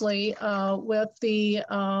nicely with the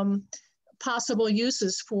possible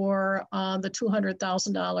uses for the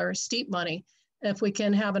 $200,000 steep money. If we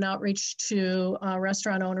can have an outreach to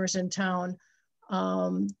restaurant owners in town.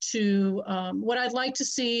 What I'd like to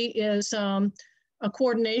see is a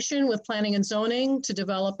coordination with planning and zoning to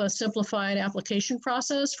develop a simplified application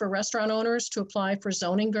process for restaurant owners to apply for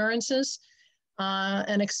zoning variances,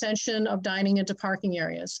 an extension of dining into parking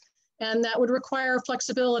areas. And that would require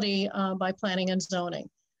flexibility by planning and zoning.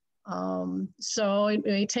 So it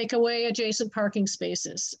may take away adjacent parking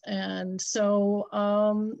spaces. And so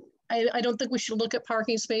I don't think we should look at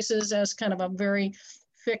parking spaces as kind of a very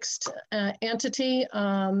fixed entity.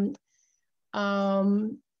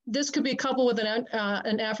 This could be coupled with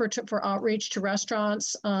an effort for outreach to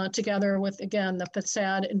restaurants together with, again, the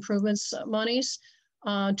facade improvements monies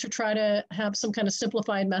to try to have some kind of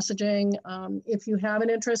simplified messaging. If you have an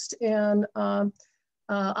interest in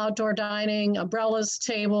outdoor dining, umbrellas,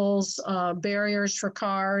 tables, barriers for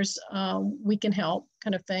cars, we can help,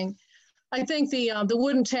 kind of thing. I think the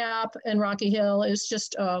wooden tap in Rocky Hill is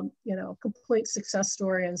just a complete success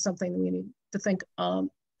story and something we need to think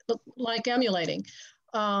like emulating.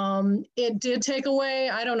 It did take away,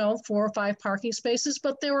 I don't know, 4 or 5 parking spaces,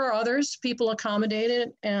 but there were others. People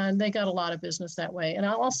accommodated and they got a lot of business that way. And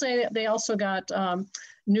I'll say that they also got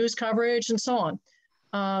news coverage and so on.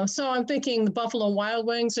 So I'm thinking the Buffalo Wild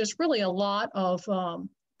Wings, there's really a lot of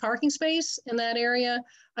parking space in that area.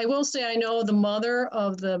 I will say I know the mother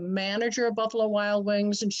of the manager of Buffalo Wild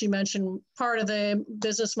Wings, and she mentioned part of the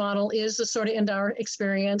business model is the sort of indoor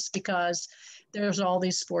experience because there's all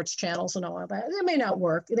these sports channels and all of that. It may not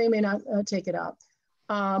work. They may not take it up.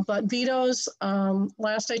 But vetoes,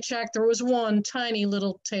 last I checked, there was one tiny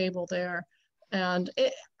little table there, and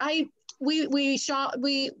we're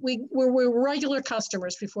regular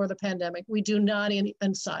customers before the pandemic. We do not eat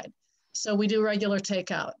inside, so we do regular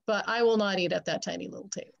takeout. But I will not eat at that tiny little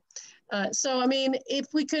table. So I mean, if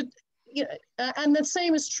we could, you know, and the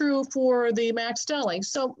same is true for the Max Deli.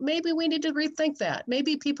 So maybe we need to rethink that.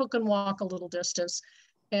 Maybe people can walk a little distance.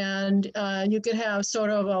 And you could have sort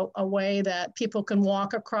of a way that people can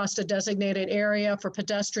walk across a designated area for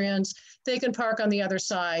pedestrians. They can park on the other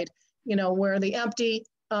side, you know, where the empty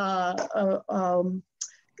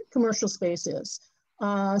commercial space is.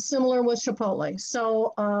 Similar with Chipotle.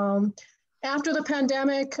 So after the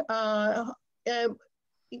pandemic,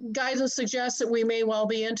 guidance suggests that we may well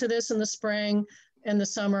be into this in the spring and the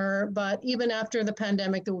summer, but even after the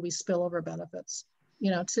pandemic, there will be spillover benefits,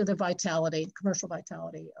 you know, to the vitality, commercial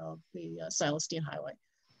vitality of the Silas Deane Highway.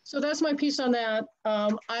 So that's my piece on that.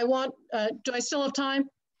 I want, do I still have time?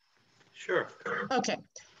 Sure. Okay.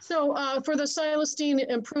 So for the Silas Deane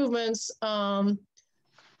improvements, again,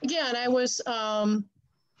 I was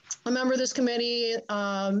a member of this committee in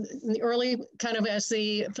the early, kind of as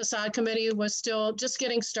the facade committee was still just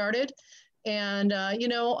getting started. And, you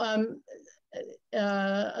know,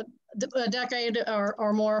 a decade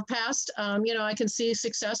or more past, you know, I can see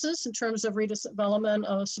successes in terms of redevelopment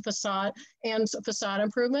of facade and facade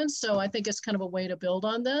improvements. So I think it's kind of a way to build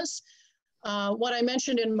on this. What I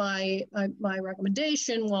mentioned in my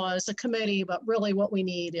recommendation was a committee, but really what we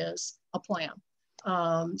need is a plan.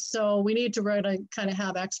 So we need to really kind of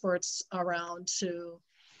have experts around to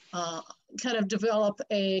kind of develop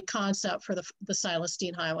a concept for the Silas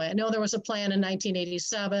Deane Highway. I know there was a plan in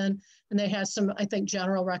 1987 and they had some, I think,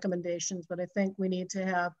 general recommendations, but I think we need to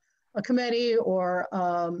have a committee or,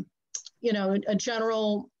 you know, a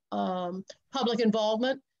general public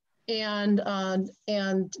involvement and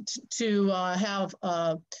to have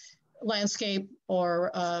landscape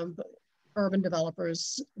or urban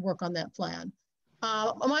developers work on that plan.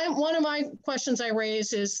 One of my questions I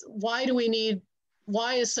raise is why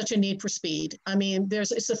is such a need for speed? I mean,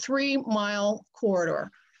 it's a 3-mile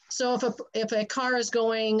corridor. So if a car is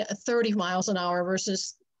going 30 miles an hour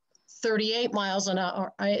versus 38 miles an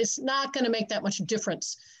hour, it's not going to make that much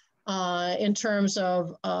difference in terms of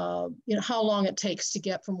you know, how long it takes to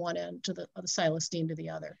get from one end to the Silas Deane to the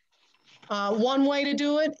other. One way to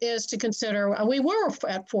do it is to consider, we were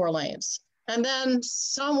at 4 lanes. And then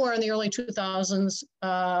somewhere in the early 2000s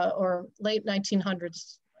or late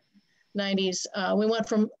 1900s, 90s, we went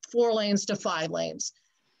from 4 lanes to 5 lanes.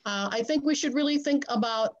 I think we should really think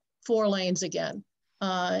about 4 lanes again.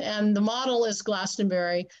 And the model is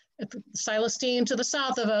Glastonbury. Silas Deane to the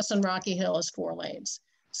south of us and Rocky Hill is 4 lanes.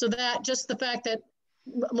 So that just the fact that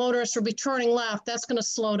motorists will be turning left, that's going to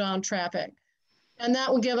slow down traffic. And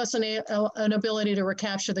that will give us an ability to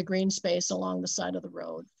recapture the green space along the side of the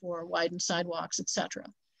road for widened sidewalks, et cetera.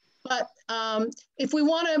 But if we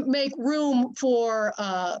want to make room for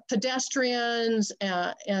pedestrians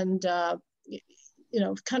and you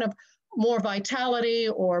know, kind of more vitality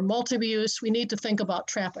or multi-use, we need to think about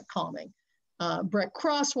traffic calming, brick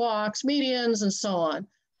crosswalks, medians, and so on.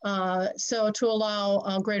 So to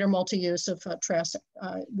allow greater multi-use of traffic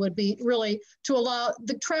would be really to allow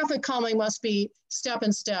the traffic calming must be step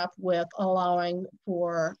in step with allowing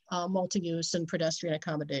for multi-use and pedestrian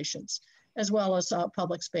accommodations, as well as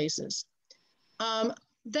public spaces.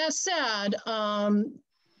 That said,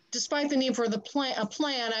 despite the need for a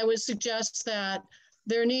plan, I would suggest that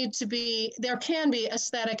there can be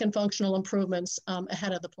aesthetic and functional improvements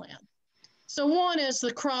ahead of the plan. So one is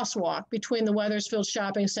the crosswalk between the Wethersfield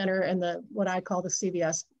Shopping Center and what I call the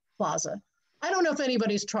CVS Plaza. I don't know if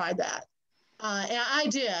anybody's tried that. I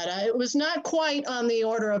did. It was not quite on the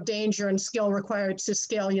order of danger and skill required to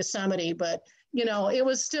scale Yosemite, but you know, it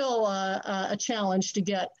was still a challenge to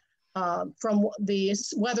get from the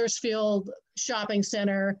Wethersfield Shopping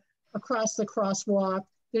Center across the crosswalk.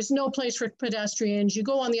 There's no place for pedestrians. You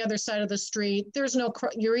go on the other side of the street. There's no,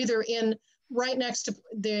 you're either in right next to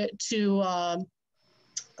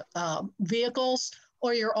vehicles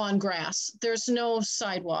or you're on grass. There's no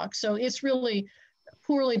sidewalk. So it's really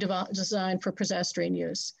poorly designed for pedestrian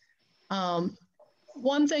use. Another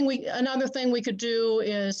thing we could do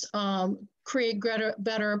is create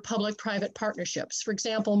better public-private partnerships. For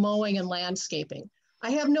example, mowing and landscaping.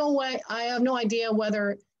 I have no idea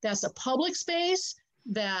whether that's a public space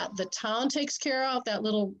that the town takes care of, that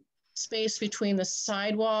little space between the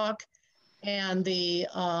sidewalk and the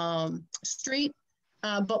street.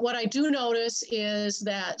 But what I do notice is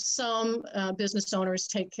that some business owners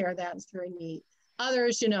take care of that. It's very neat.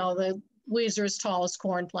 Others, you know, the weeds are as tall as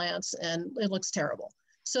corn plants and it looks terrible.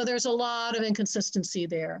 So there's a lot of inconsistency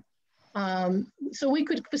there. So we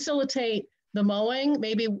could facilitate the mowing.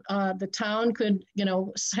 Maybe the town could, you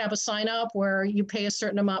know, have a sign up where you pay a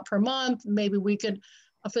certain amount per month. Maybe we could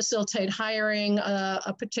facilitate hiring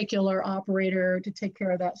a particular operator to take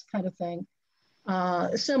care of that kind of thing.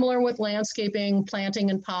 Similar with landscaping,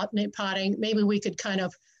 planting and potting, maybe we could kind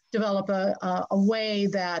of develop a way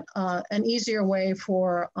that, an easier way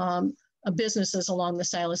for businesses along the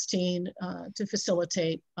Silestine to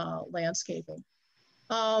facilitate landscaping.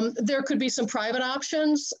 There could be some private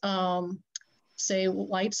options, say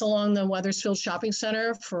lights along the Weathersfield Shopping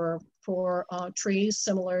Center for trees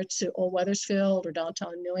similar to Old Weathersfield or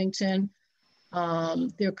downtown Newington.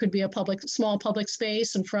 There could be a small public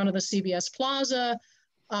space in front of the CBS Plaza.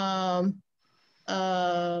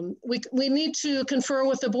 We need to confer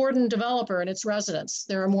with the Borden developer and its residents.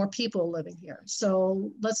 There are more people living here.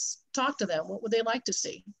 So let's talk to them. What would they like to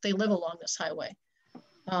see? They live along this highway.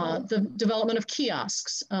 The development of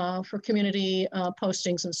kiosks for community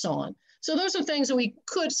postings and so on. So those are things that we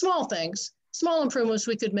could, small things, small improvements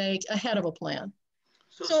we could make ahead of a plan.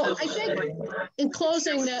 So I think in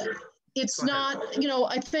closing that it's not, you know,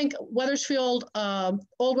 I think Weathersfield,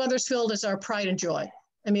 Old Weathersfield is our pride and joy.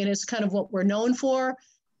 I mean, it's kind of what we're known for.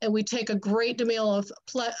 And we take a great deal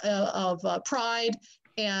of pride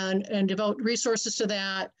and devote resources to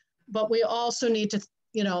that. But we also need to,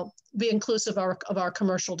 you know, be inclusive of our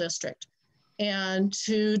commercial district and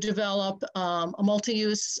to develop a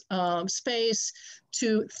multi-use space,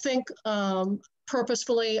 to think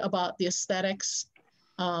purposefully about the aesthetics.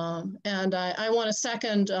 And I want to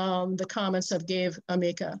second the comments that gave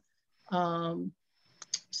Amika.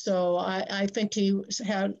 So I think he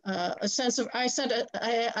had a sense of, I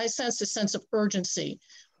sensed a sense of urgency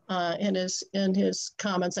in his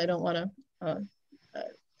comments. I don't want to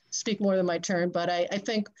speak more than my turn, but I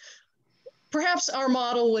think perhaps our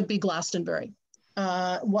model would be Glastonbury,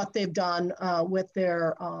 what they've done with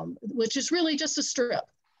their, which is really just a strip,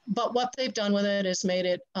 but what they've done with it is made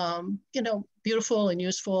it, you know, beautiful and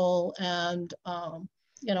useful and,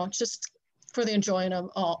 you know, just for the enjoyment of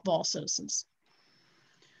all citizens.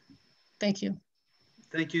 Thank you.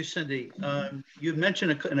 Thank you, Cindy. You've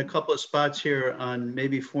mentioned in a couple of spots here on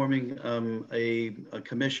maybe forming a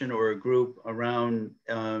commission or a group around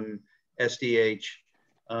SDH.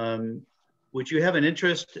 Would you have an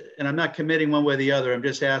interest, and I'm not committing one way or the other, I'm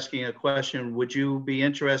just asking a question, would you be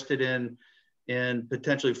interested in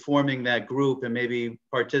potentially forming that group and maybe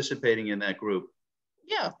participating in that group?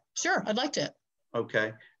 Yeah, sure, I'd like to.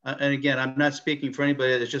 Okay. And again, I'm not speaking for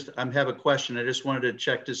anybody. It's just, I have a question. I just wanted to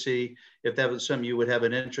check to see if that was something you would have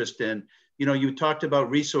an interest in. You know, you talked about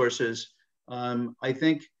resources. I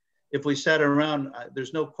think if we sat around,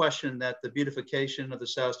 there's no question that the beautification of the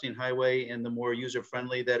Silestine Highway and the more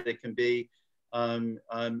user-friendly that it can be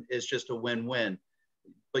is just a win-win.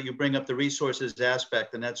 But you bring up the resources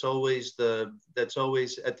aspect, and that's always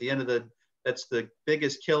at the end of that's the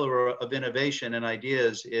biggest killer of innovation and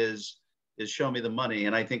ideas is show me the money.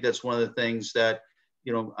 And I think that's one of the things that,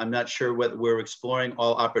 you know, I'm not sure whether we're exploring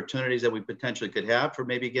all opportunities that we potentially could have for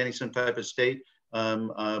maybe getting some type of state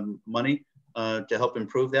money to help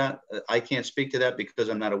improve that. I can't speak to that because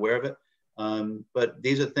I'm not aware of it. But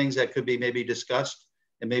these are things that could be maybe discussed,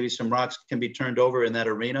 and maybe some rocks can be turned over in that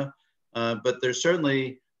arena. But there's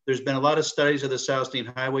been a lot of studies of the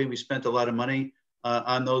Silestine Highway. We spent a lot of money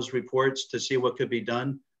on those reports to see what could be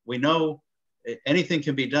done. We know anything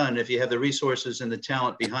can be done if you have the resources and the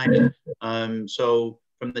talent behind it. So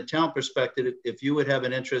from the talent perspective, if you would have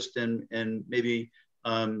an interest in maybe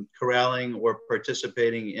corralling or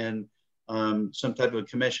participating in some type of a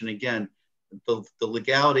commission, again, the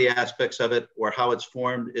legality aspects of it or how it's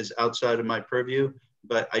formed is outside of my purview,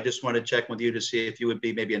 but I just want to check with you to see if you would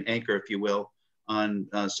be maybe an anchor, if you will, on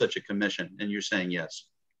such a commission. And you're saying yes.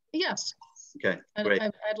 Yes. Okay, great.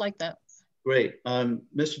 I'd like that. Great.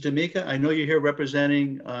 Mr. D'Amica, I know you're here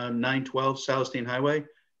representing 912 Silestine Highway,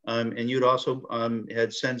 and you'd also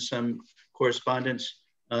had sent some correspondence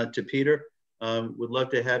to Peter. Would love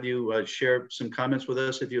to have you share some comments with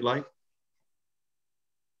us if you'd like.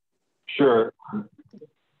 Sure.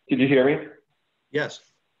 Did you hear me? Yes.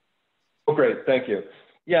 Oh, great. Thank you.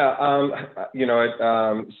 Yeah, you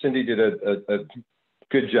know, Cindy did a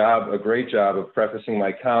good job, a great job of prefacing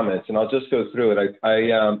my comments, and I'll just go through it.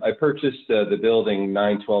 I purchased the building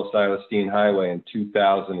 912 Silestine Highway in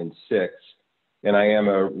 2006, and I am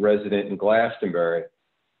a resident in Glastonbury.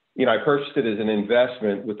 You know, I purchased it as an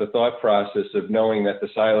investment with the thought process of knowing that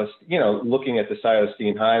looking at the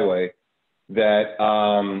Silestine Highway, that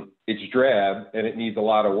it's drab and it needs a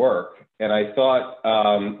lot of work. And I thought,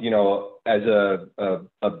 you know, as a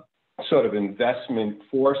sort of investment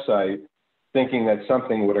foresight, thinking that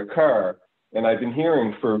something would occur. And I've been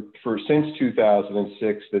hearing since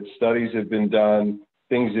 2006 that studies have been done,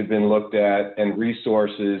 things have been looked at, and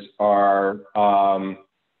resources are,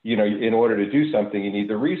 you know, in order to do something, you need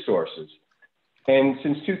the resources. And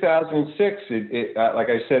since 2006, like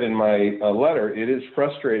I said in my letter, it is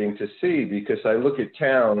frustrating to see, because I look at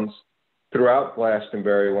towns throughout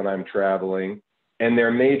Glastonbury when I'm traveling, and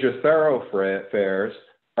their major thoroughfares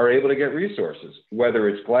are able to get resources, whether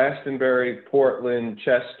it's Glastonbury, Portland,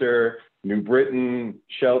 Chester, New Britain,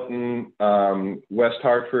 Shelton, West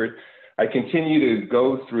Hartford. I continue to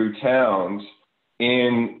go through towns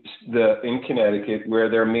in Connecticut where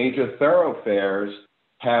their major thoroughfares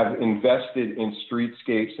have invested in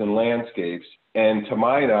streetscapes and landscapes. And to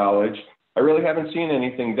my knowledge, I really haven't seen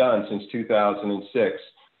anything done since 2006.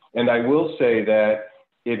 And I will say that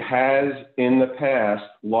it has in the past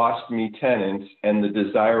lost me tenants and the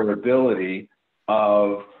desirability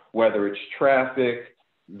of whether it's traffic,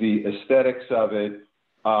 the aesthetics of it.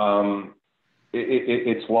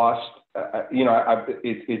 It's lost, you know,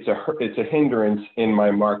 it's a hindrance in my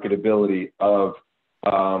marketability of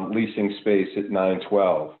leasing space at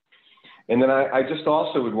 912. And then I just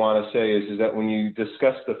also would want to say is that when you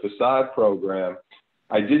discuss the facade program,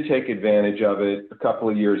 I did take advantage of it a couple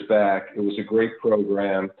of years back. It was a great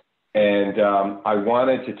program, and I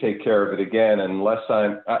wanted to take care of it again.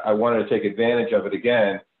 I wanted to take advantage of it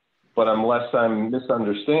again, but unless I'm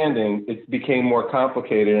misunderstanding, it became more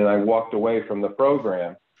complicated, and I walked away from the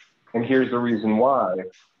program. And here's the reason why: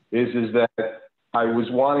 is that I was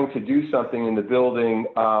wanting to do something in the building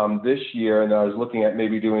this year, and I was looking at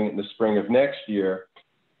maybe doing it in the spring of next year.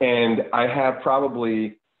 And I have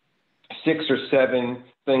probably 6 or 7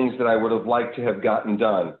 things that I would have liked to have gotten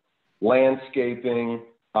done: landscaping,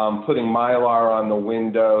 putting Mylar on the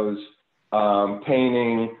windows,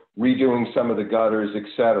 painting, redoing some of the gutters,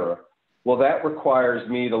 etc. Well, that requires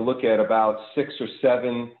me to look at about 6 or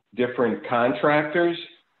 7 different contractors.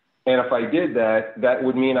 And if I did that, that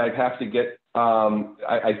would mean I'd have to get,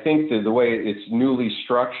 I think that the way it's newly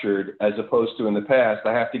structured, as opposed to in the past,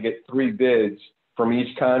 I have to get 3 bids from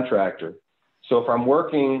each contractor. So if I'm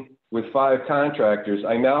working with 5 contractors,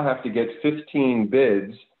 I now have to get 15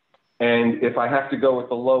 bids. And if I have to go with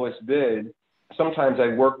the lowest bid, sometimes I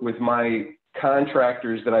work with my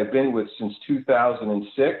contractors that I've been with since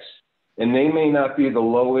 2006, and they may not be the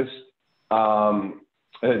lowest,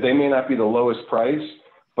 price,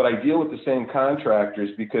 but I deal with the same contractors,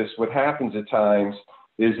 because what happens at times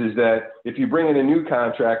is that if you bring in a new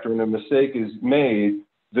contractor and a mistake is made,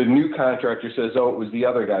 the new contractor says, oh, it was the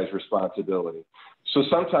other guy's responsibility. So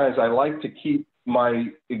sometimes I like to keep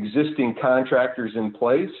my existing contractors in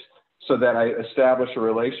place so that I establish a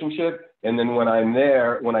relationship. And then when I'm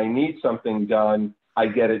there, when I need something done, I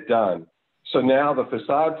get it done. So now the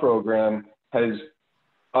facade program has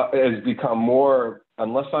become more,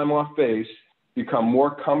 unless I'm off base, become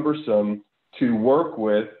more cumbersome to work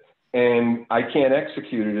with, and I can't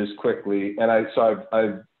execute it as quickly. And I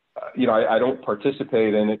don't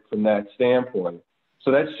participate in it from that standpoint. So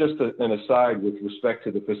that's just an aside with respect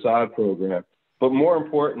to the facade program. But more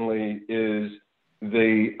importantly is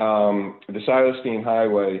the Silas-Deane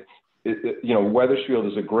Highway. Weathersfield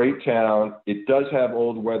is a great town. It does have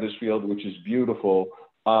old Weathersfield, which is beautiful.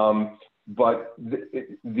 But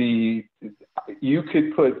you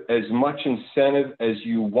could put as much incentive as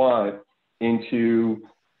you want into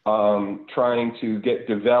trying to get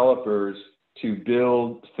developers to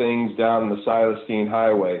build things down the Silas-Deane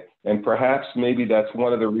Highway. And perhaps maybe that's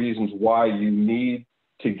one of the reasons why you need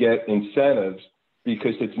to get incentives,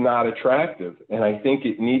 because it's not attractive. And I think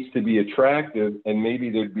it needs to be attractive, and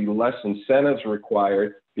maybe there'd be less incentives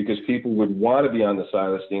required because people would want to be on the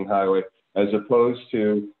Silas-Deane Highway as opposed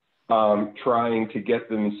to trying to get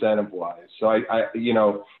them incentive-wise. So I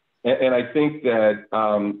think that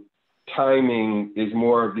timing is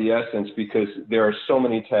more of the essence, because there are so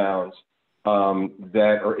many towns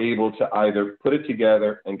that are able to either put it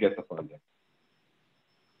together and get the funding.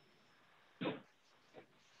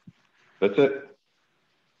 That's it.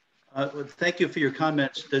 Well, thank you for your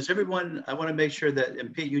comments. Does everyone, I want to make sure that,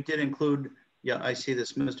 and Pete, you did include, yeah, I see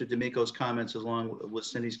this, Mr. D'Amico's comments along with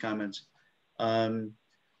Cindy's comments. You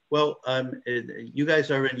guys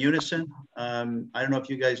are in unison. I don't know if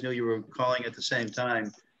you guys knew you were calling at the same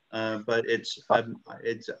time, but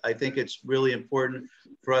I think it's really important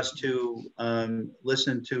for us to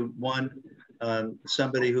listen to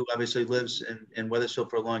somebody who obviously lives in Weathersfield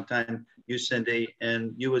for a long time, you, Cindy,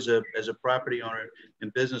 and you as a property owner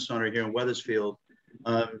and business owner here in Weathersfield.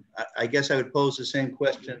 I guess I would pose the same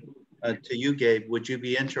question to you, Gabe. Would you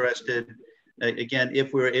be interested again,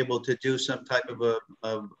 if we're able to do some type of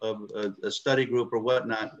a study group or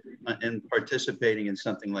whatnot and participating in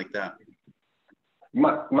something like that?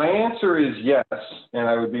 My answer is yes, and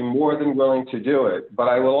I would be more than willing to do it. But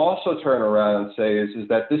I will also turn around and say is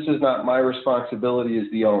that this is not my responsibility as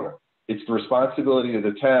the owner. It's the responsibility of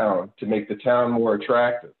the town to make the town more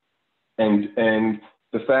attractive. And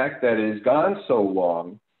the fact that it has gone so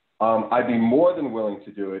long, I'd be more than willing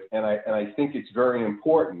to do it, and I think it's very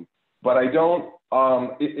important. But I don't.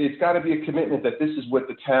 It's got to be a commitment that this is what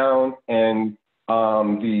the town and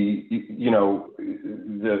and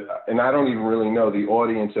I don't even really know the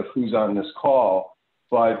audience of who's on this call,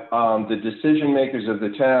 but the decision makers of the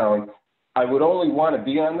town. I would only want to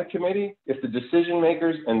be on the committee if the decision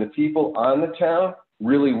makers and the people on the town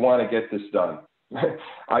really want to get this done.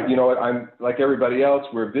 I'm like everybody else,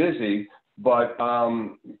 we're busy, but I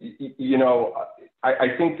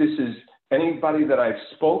think this is, anybody that I've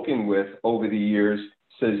spoken with over the years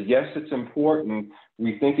says, yes, it's important.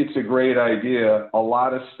 We think it's a great idea. A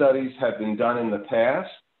lot of studies have been done in the past.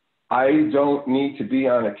 I don't need to be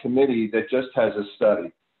on a committee that just has a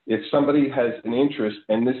study. If somebody has an interest,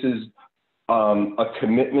 and this is a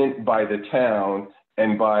commitment by the town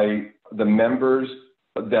and by the members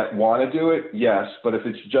that want to do it, yes. But if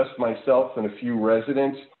it's just myself and a few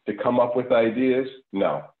residents to come up with ideas,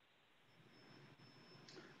 no.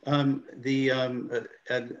 I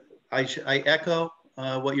echo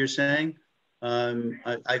what you're saying.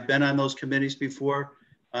 I've been on those committees before.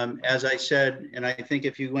 As I said, and I think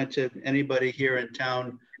if you went to anybody here in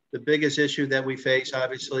town, the biggest issue that we face,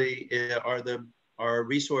 obviously, are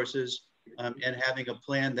resources and having a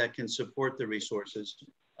plan that can support the resources.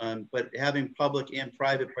 But having public and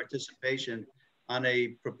private participation on a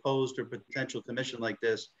proposed or potential commission like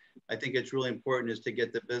this, I think it's really important is to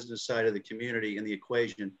get the business side of the community in the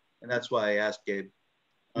equation. And that's why I asked Gabe.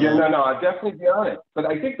 Yeah, no, I'd definitely be on it. But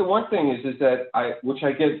I think the one thing is that I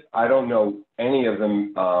don't know any of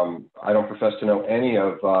them. I don't profess to know any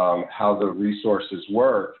of how the resources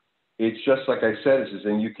work. It's just like I said,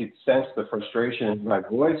 and you could sense the frustration in my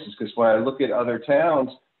voice, is because when I look at other towns,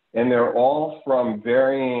 and they're all from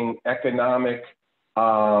varying economic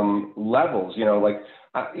levels,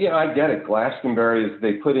 I get it. Glastonbury,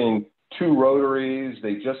 they put in 2 rotaries.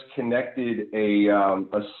 They just connected a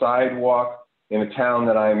sidewalk in a town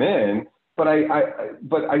that I'm in. But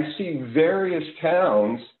I see various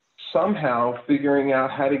towns somehow figuring out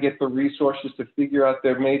how to get the resources to figure out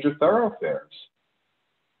their major thoroughfares.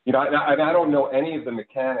 And I don't know any of the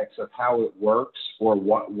mechanics of how it works or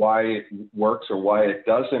why it works or why it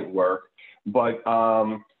doesn't work. But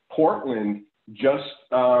Portland just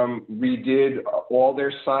redid all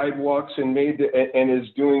their sidewalks and is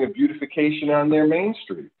doing a beautification on their Main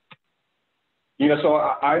Street. So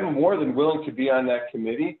I'm more than willing to be on that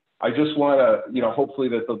committee. I just want to, hopefully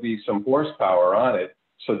that there'll be some horsepower on it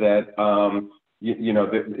so that, that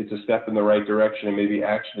it's a step in the right direction and maybe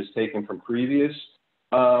action is taken from previous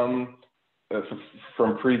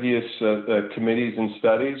committees and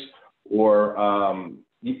studies, or,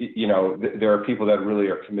 there are people that really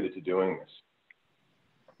are committed to doing this.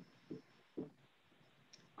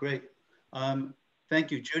 Great. Thank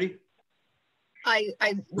you, Judy.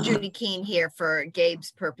 Judy Keene here for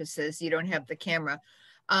Gabe's purposes. You don't have the camera.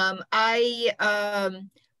 I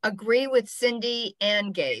agree with Cindy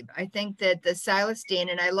and Gabe. I think that the Silas Dean,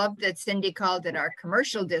 and I love that Cindy called it our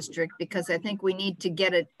commercial district, because I think we need to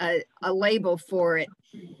get a label for it.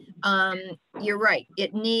 You're right.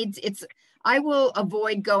 I will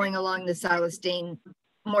avoid going along the Silas Dean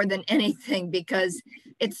more than anything because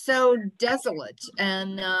it's so desolate,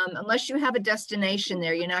 and unless you have a destination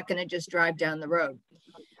there, you're not going to just drive down the road.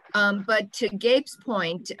 But to Gabe's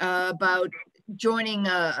point about joining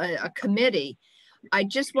a committee, I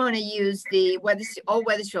just want to use the Old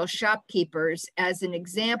Wethersfield shopkeepers as an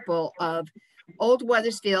example of Old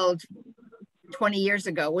Wethersfield 20 years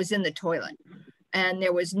ago was in the toilet, and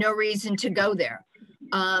there was no reason to go there.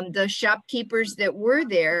 The shopkeepers that were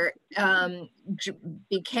there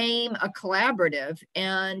became a collaborative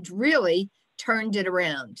and really turned it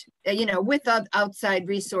around, with outside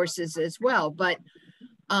resources as well. But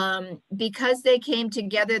because they came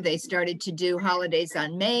together, they started to do holidays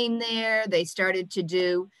on Main there. They started to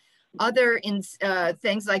do other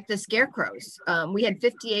things like the scarecrows. We had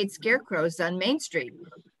 58 scarecrows on Main Street.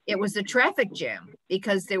 It was a traffic jam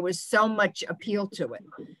because there was so much appeal to it.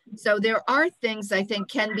 So there are things I think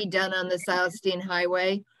can be done on the Silas Dean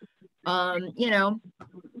Highway. I'd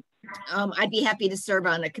be happy to serve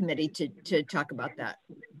on a committee to talk about that.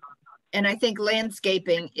 And I think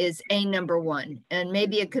landscaping is #1. And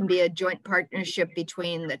maybe it can be a joint partnership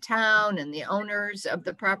between the town and the owners of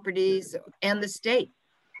the properties and the state.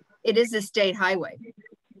 It is a state highway.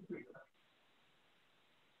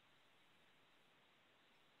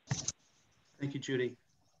 Thank you, Judy.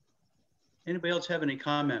 Anybody else have any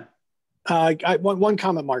comment? One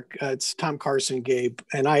comment, Mark. It's Tom Carson, Gabe,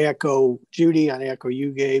 and I echo Judy, I echo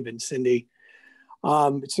you, Gabe, and Cindy.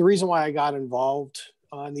 It's the reason why I got involved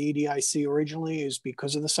on the EDIC originally is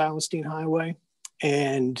because of the Silestine Highway.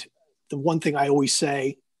 And the one thing I always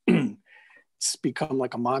say, it's become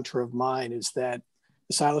like a mantra of mine, is that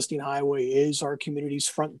the Silestine Highway is our community's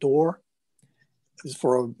front door.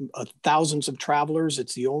 For thousands of travelers,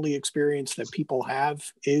 it's the only experience that people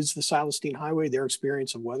have is the Silestine Highway, their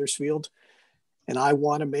experience of Wethersfield. And I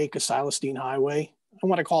want to make a Silestine Highway. I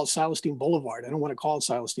want to call it Silestine Boulevard. I don't want to call it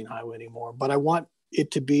Silestine Highway anymore, but I want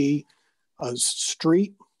it to be a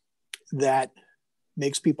street that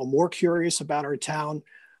makes people more curious about our town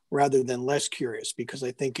rather than less curious, because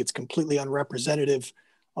I think it's completely unrepresentative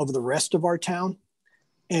of the rest of our town.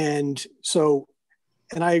 And so,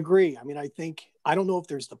 and I agree. I mean, I don't know if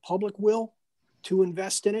there's the public will to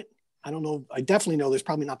invest in it. I don't know. I definitely know there's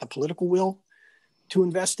probably not the political will to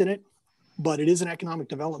invest in it, but it is an economic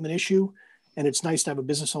development issue. And it's nice to have a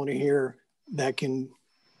business owner here that can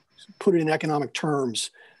put it in economic terms,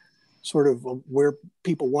 sort of where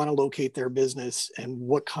people want to locate their business and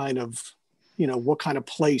what kind of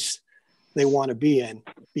place they want to be in.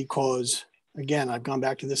 Because again, I've gone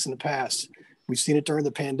back to this in the past. We've seen it during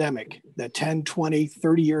the pandemic that 10, 20,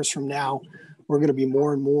 30 years from now, we're going to be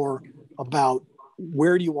more and more about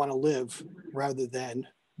where do you want to live rather than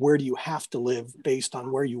where do you have to live based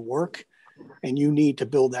on where you work. And you need to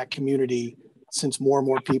build that community since more and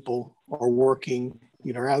more people are working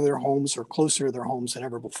either out of their homes or closer to their homes than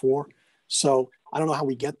ever before. So I don't know how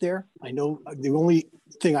we get there. I know the only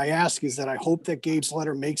thing I ask is that I hope that Gabe's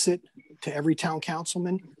letter makes it to every town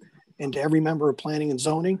councilman and to every member of planning and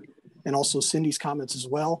zoning, and also Cindy's comments as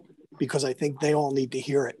well, because I think they all need to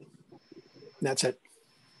hear it. And that's it.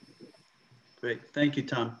 Great. Thank you,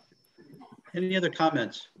 Tom. Any other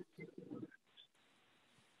comments?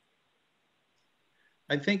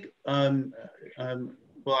 I think,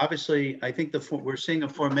 well, obviously, I think we're seeing a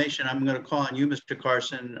formation. I'm going to call on you, Mr.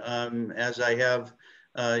 Carson, as I have,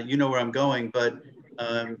 you know where I'm going, but,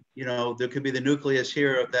 you know, there could be the nucleus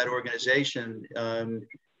here of that organization.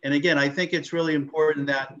 And again, I think it's really important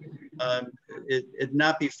that it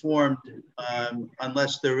not be formed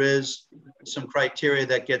unless there is some criteria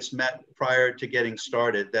that gets met prior to getting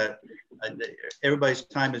started, that everybody's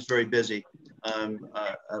time is very busy.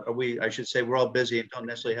 I should say we're all busy and don't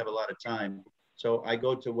necessarily have a lot of time. So I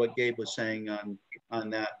go to what Gabe was saying on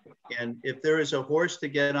that. And if there is a horse to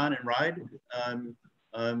get on and ride,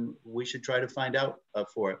 we should try to find out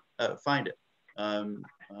find it.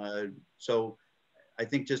 So I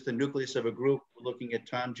think just the nucleus of a group, looking at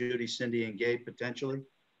Tom, Judy, Cindy, and Gabe potentially.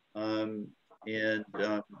 I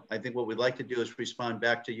think what we'd like to do is respond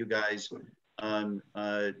back to you guys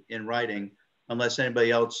in writing, unless anybody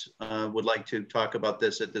else would like to talk about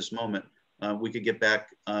this at this moment. We could get back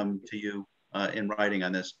to you in writing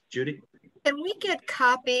on this. Judy? Can we get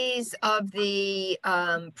copies of the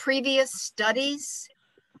previous studies?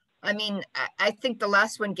 I mean, I think the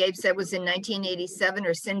last one Gabe said was in 1987,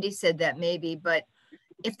 or Cindy said that maybe, but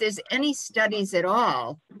if there's any studies at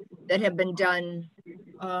all that have been done,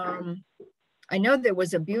 I know there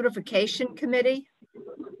was a beautification committee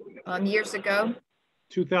years ago.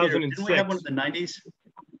 2006. Didn't we have one in the 90s?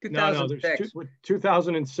 No, there's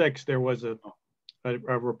 2006. There was a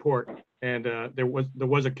report, and there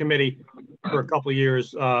was a committee for a couple of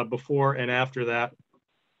years before and after that,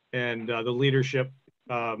 and the leadership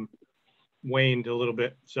waned a little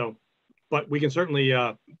bit. So, but we can certainly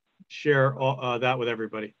share that with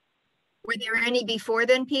everybody. Were there any before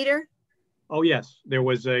then, Peter? Oh yes, there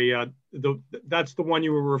was a. That's the one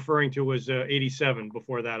you were referring to was 87.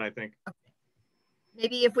 Before that, I think. Okay.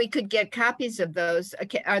 Maybe if we could get copies of those,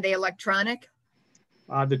 are they electronic?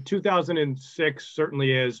 The 2006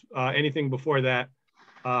 certainly is. Anything before that,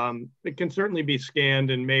 it can certainly be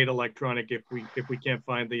scanned and made electronic if we can't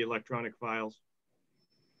find the electronic files.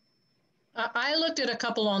 I looked at a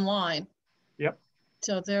couple online. Yep.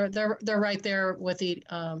 So they're right there with the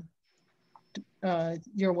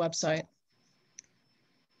your website.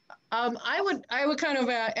 I would kind of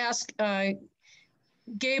ask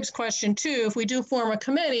Gabe's question too. If we do form a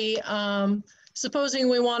committee, supposing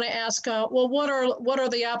we want to ask, well, what are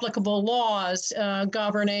the applicable laws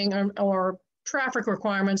governing or traffic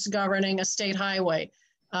requirements governing a state highway?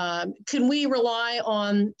 Can we rely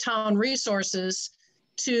on town resources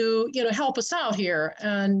to, you know, help us out here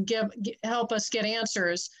and help us get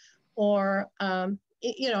answers, or,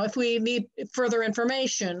 you know, if we need further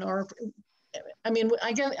information, or, I mean,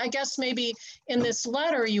 I guess maybe in this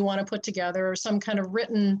letter you want to put together some kind of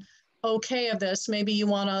written okay of this. Maybe you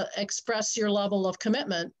want to express your level of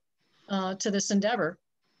commitment to this endeavor.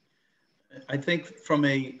 I think from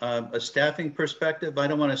a staffing perspective, I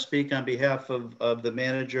don't want to speak on behalf of the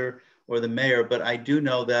manager or the mayor, but I do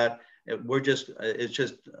know that it's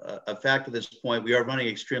just a fact at this point. We are running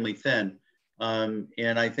extremely thin.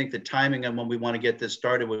 And I think the timing on when we want to get this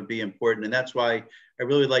started would be important. And that's why I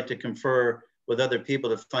really like to confer with other people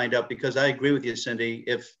to find out, because I agree with you, Cindy.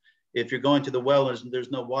 If you're going to the well and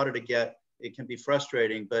there's no water to get, it can be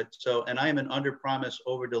frustrating. And I am an under promise,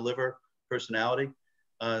 over deliver personality.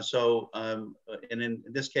 And in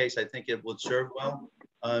this case, I think it would serve well.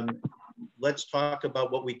 Let's talk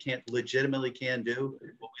about what we legitimately can do,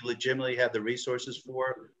 what we legitimately have the resources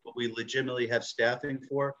for, what we legitimately have staffing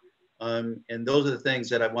for. And those are the things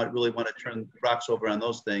that I really want to turn rocks over on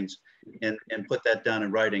those things and put that down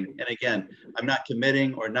in writing. And again, I'm not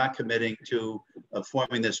committing or not committing to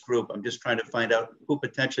forming this group. I'm just trying to find out who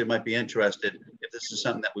potentially might be interested if this is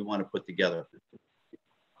something that we want to put together.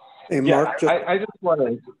 Hey, Mark, I just want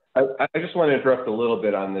to interrupt a little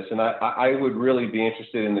bit on this, and I would really be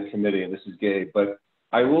interested in the committee, and this is Gabe, but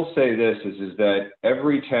I will say this is that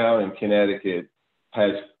every town in Connecticut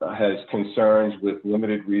has concerns with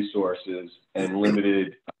limited resources and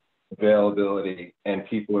limited availability, and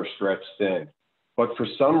people are stretched thin. But for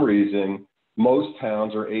some reason, most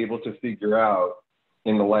towns are able to figure out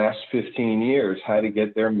in the last 15 years how to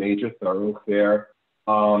get their major thoroughfare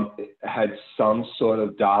had some sort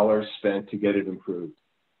of dollars spent to get it improved.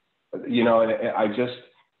 You know, and I just,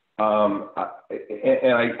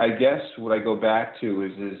 I guess what I go back to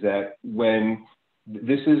is that when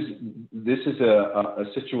this is a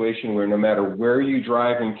situation where no matter where you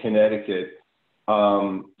drive in Connecticut,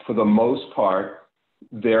 for the most part,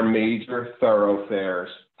 their major thoroughfares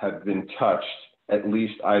have been touched, at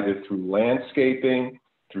least either through landscaping,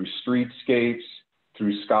 through streetscapes,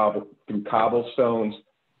 through cobblestones,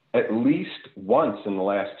 at least once in the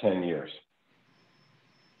last 10 years.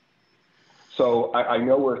 So I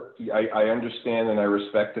know I understand and I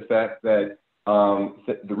respect the fact that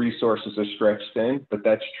the resources are stretched thin, but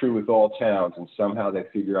that's true with all towns, and somehow they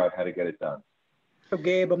figure out how to get it done. So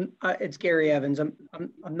Gabe, it's Gary Evans. I'm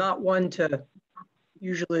not one to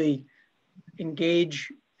usually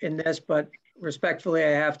engage in this, but respectfully,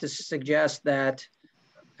 I have to suggest that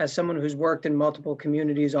as someone who's worked in multiple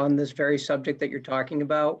communities on this very subject that you're talking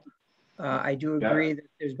about, I do agree that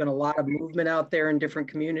there's been a lot of movement out there in different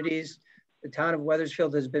communities. The town of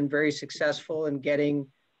Wethersfield has been very successful in getting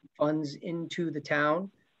funds into the town.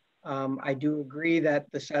 I do agree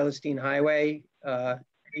that the Silas Deane Highway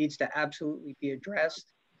needs to absolutely be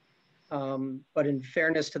addressed. But in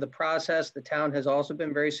fairness to the process, the town has also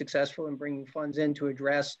been very successful in bringing funds in to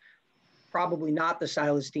address probably not the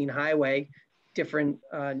Silas Deane Highway, different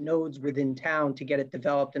nodes within town to get it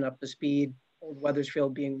developed and up to speed, Old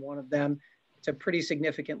Wethersfield being one of them. It's a pretty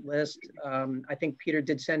significant list. I think Peter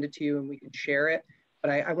did send it to you and we can share it,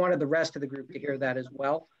 but I wanted the rest of the group to hear that as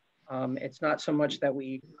well. It's not so much that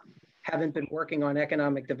we haven't been working on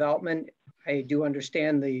economic development. I do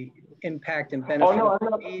understand the impact and benefit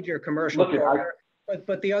of major commercial corridor,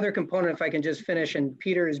 but the other component, if I can just finish, and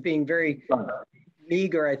Peter is being very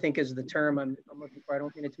meager, I think is the term I'm looking for. I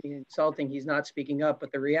don't mean it to be insulting. He's not speaking up,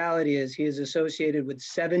 but the reality is he is associated with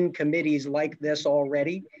 7 committees like this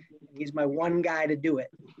already. He's my one guy to do it.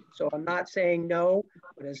 So I'm not saying no,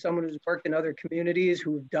 but as someone who's worked in other communities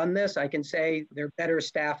who've done this, I can say they're better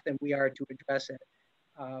staffed than we are to address it.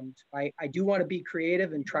 I do want to be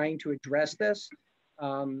creative in trying to address this,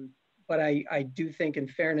 but I do think in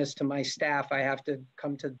fairness to my staff, I have to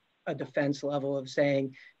come to a defense level of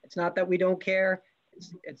saying, it's not that we don't care.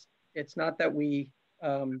 It's not that we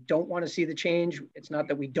don't want to see the change. It's not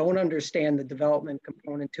that we don't understand the development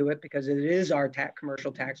component to it, because it is our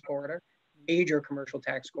commercial tax corridor, major commercial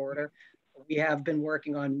tax corridor. We have been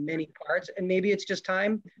working on many parts, and maybe it's just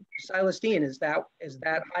time. Silas Deane is that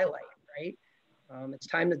highlight, right? It's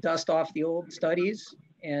time to dust off the old studies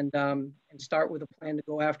and start with a plan to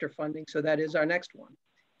go after funding. So that is our next one.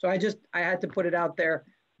 So I had to put it out there.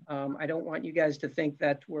 I don't want you guys to think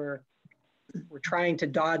that we're trying to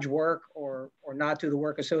dodge work or not do the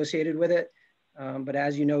work associated with it. But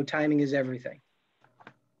as you know, timing is everything.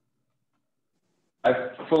 I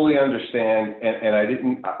fully understand, and I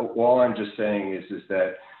didn't. All I'm just saying is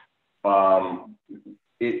that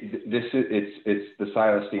it's the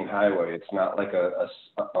Silestein Highway. It's not like a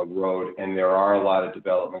road, and there are a lot of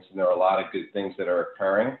developments and there are a lot of good things that are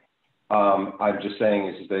occurring. I'm just saying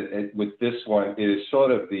is that with this one, it is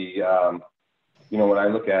sort of the, when I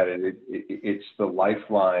look at it, it's the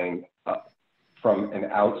lifeline from an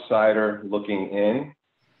outsider looking in.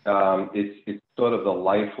 It's sort of the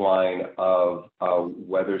lifeline of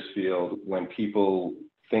Wethersfield. When people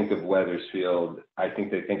think of Wethersfield, I think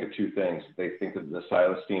they think of two things. They think of the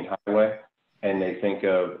Silestein Highway and they think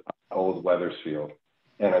of old Wethersfield.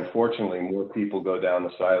 And unfortunately, more people go down the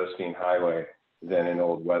Silestein Highway than in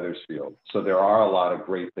old Wethersfield. So there are a lot of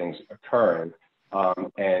great things occurring,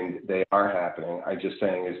 and they are happening. I'm just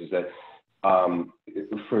saying is that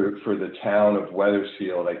for the town of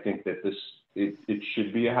Wethersfield, I think that it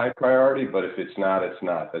should be a high priority, but if it's not, it's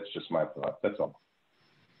not. That's just my thought. That's all.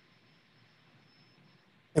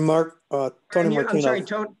 And Mark, Tony Martino. I'm sorry,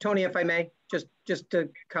 Tony, if I may, just to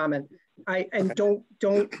comment.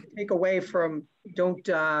 Don't take away from,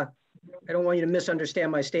 I don't want you to misunderstand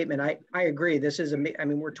my statement. I agree. This is,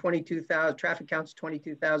 we're 22,000, traffic counts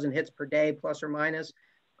 22,000 hits per day, plus or minus.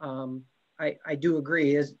 I do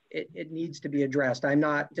agree, it needs to be addressed. I'm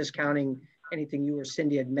not discounting anything you or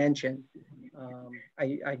Cindy had mentioned.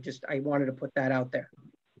 I wanted to put that out there.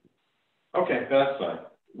 Okay, that's fine.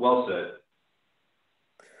 Well said.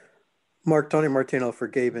 Mark, Tony Martino for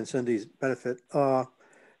Gabe and Cindy's benefit.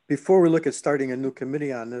 Before we look at starting a new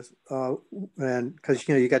committee on this, and because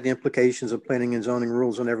you got the implications of planning and zoning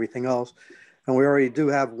rules and everything else, and we already do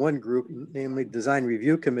have one group, namely Design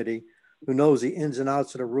Review Committee, who knows the ins and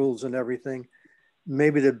outs of the rules and everything.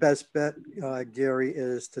 Maybe the best bet, Gary,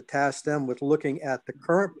 is to task them with looking at the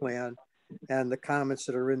current plan and the comments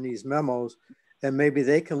that are in these memos, and maybe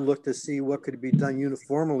they can look to see what could be done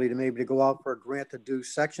uniformly to maybe to go out for a grant to do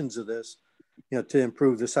sections of this, to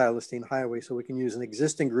improve the Silestein Highway, so we can use an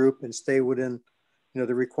existing group and stay within,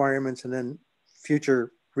 the requirements, and then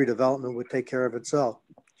future redevelopment would take care of itself.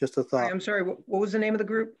 Just a thought. I'm sorry, what was the name of the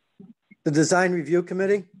group? The Design Review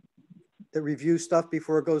Committee that reviews stuff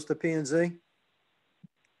before it goes to P&Z.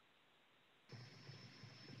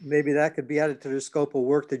 Maybe that could be added to the scope of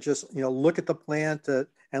work to just, look at the plan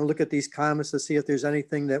and look at these comments to see if there's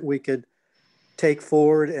anything that we could take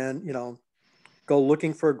forward and, go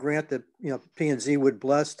looking for a grant that, P&Z would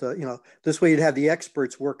bless to, this way you'd have the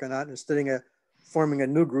experts working on it instead of forming a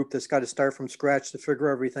new group that's got to start from scratch to figure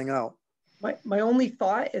everything out. My only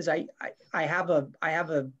thought is I have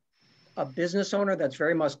a business owner that's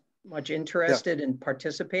very much interested in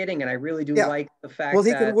participating, and I really do like the fact that— Well,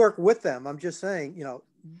 he can work with them. I'm just saying,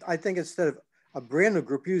 I think instead of a brand new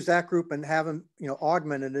group, use that group and have him,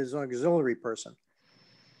 augmented as an auxiliary person.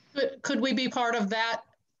 Could we be part of that?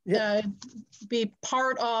 Be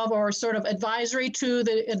part of or sort of advisory to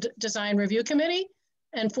the Design Review Committee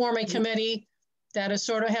and form a committee that is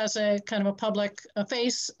sort of has a kind of a public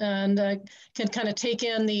face and can kind of take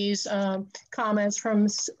in these comments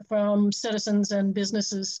from citizens and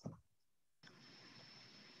businesses.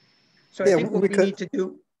 So I think what we need to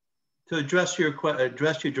do to address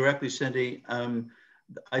you directly, Cindy.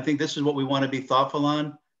 I think this is what we want to be thoughtful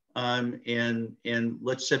on. And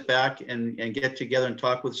let's sit back and get together and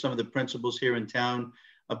talk with some of the principals here in town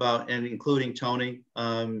about, and including Tony,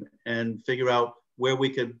 and figure out where we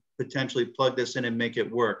could potentially plug this in and make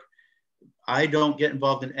it work. I don't get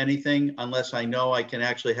involved in anything unless I know I can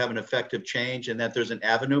actually have an effective change and that there's an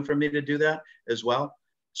avenue for me to do that as well.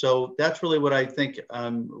 So that's really what I think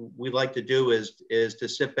we like to do is to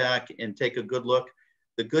sit back and take a good look.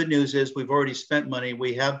 The good news is we've already spent money.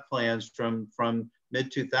 We have plans from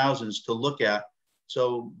mid-2000s to look at.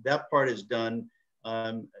 So that part is done.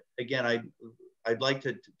 Again, I'd like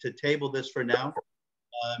to table this for now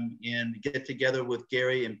and get together with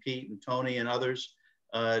Gary and Pete and Tony and others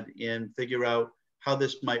and figure out how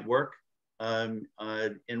this might work and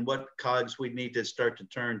what cogs we need to start to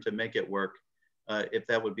turn to make it work, if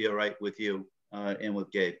that would be all right with you and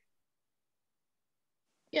with Gabe.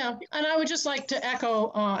 Yeah, and I would just like to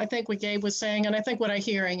echo, I think what Gabe was saying, and I think what I'm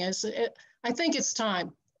hearing is, I think it's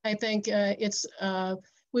time. I think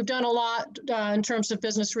we've done a lot in terms of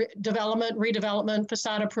business development, redevelopment,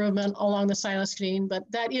 facade improvement along the Silestein, but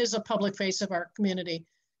that is a public face of our community,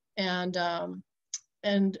 and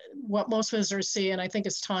what most visitors see, and I think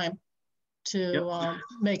it's time to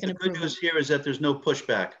make an improvement. The good news here is that there's no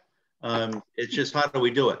pushback. It's just how do we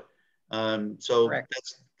do it? So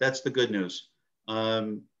that's the good news.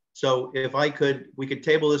 So if we could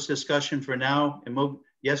table this discussion for now and move.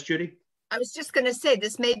 Yes, Judy? I was just going to say,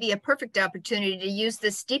 this may be a perfect opportunity to use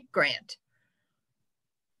the STEEP grant,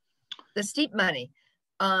 the STEEP money.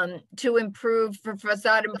 to improve for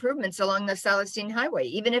facade improvements along the Celestine Highway,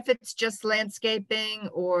 even if it's just landscaping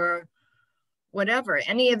or whatever.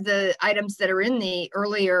 Any of the items that are in the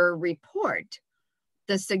earlier report,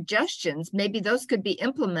 the suggestions, maybe those could be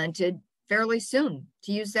implemented fairly soon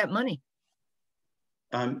to use that money.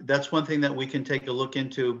 That's one thing that we can take a look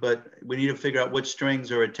into, but we need to figure out which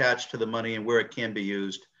strings are attached to the money and where it can be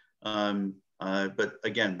used. But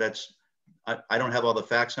again, I don't have all the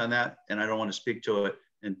facts on that, and I don't want to speak to it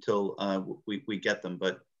until we get them,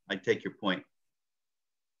 but I take your point.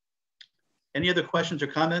 Any other questions or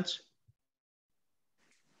comments?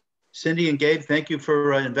 Cindy and Gabe, thank you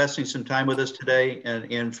for investing some time with us today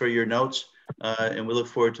and for your notes. And we look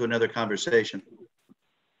forward to another conversation.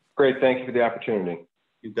 Great, thank you for the opportunity.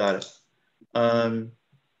 You got it.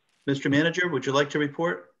 Mr. Manager, would you like to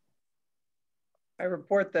report? I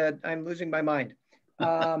report that I'm losing my mind.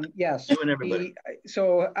 Yes. You and everybody.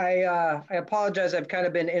 So I apologize. I've kind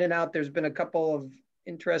of been in and out. There's been a couple of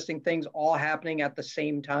interesting things all happening at the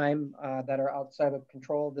same time that are outside of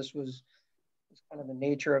control. This was kind of the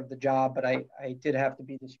nature of the job, but I did have to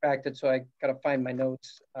be distracted, so I got to find my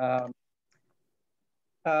notes.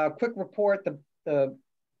 Quick report.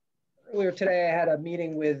 Earlier today, I had a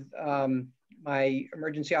meeting with my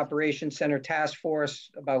Emergency Operations Center task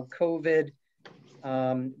force about COVID.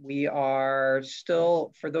 We are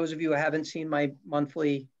still, for those of you who haven't seen my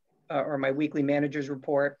monthly or my weekly manager's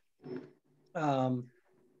report,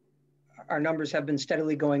 our numbers have been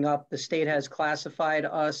steadily going up. The state has classified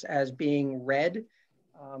us as being red.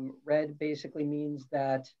 Red basically means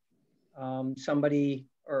that somebody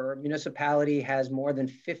or a municipality has more than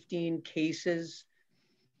 15 cases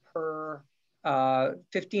per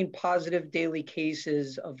 15 positive daily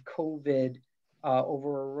cases of COVID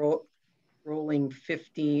over a rolling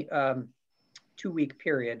 2-week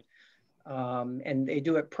period. And they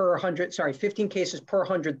do it per 15 cases per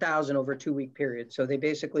 100,000 over a 2-week period. So they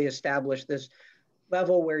basically establish this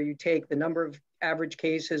level where you take the number of average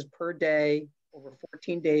cases per day over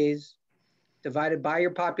 14 days, divided by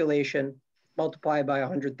your population, multiply by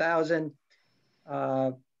 100,000.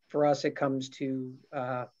 For us, it comes to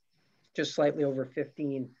just slightly over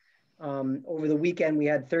 15. Over the weekend, we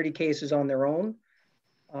had 30 cases on their own.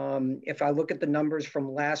 If I look at the numbers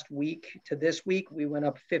from last week to this week, we went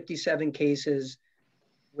up 57 cases,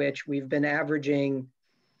 which we've been averaging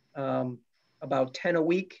about 10 a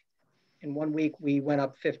week. In 1 week, we went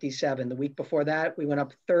up 57. The week before that, we went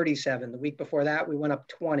up 37. The week before that, we went up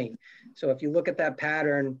 20. So if you look at that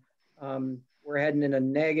pattern, we're heading in a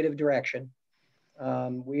negative direction.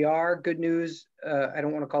 We are, good news, I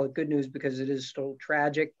don't want to call it good news because it is still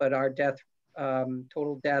tragic, but our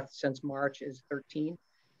total death since March is 13.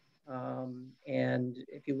 And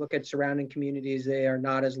if you look at surrounding communities, they are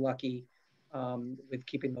not as lucky with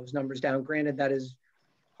keeping those numbers down. Granted, that is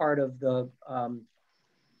part of the,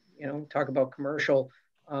 talk about commercial.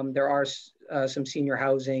 There are some senior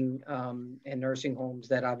housing and nursing homes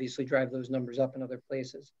that obviously drive those numbers up in other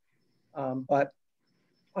places. But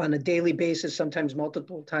on a daily basis, sometimes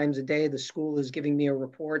multiple times a day, the school is giving me a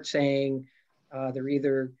report saying they're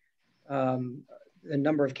either the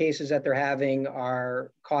number of cases that they're having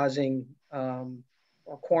are causing,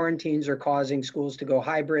 or quarantines are causing schools to go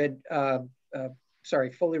hybrid,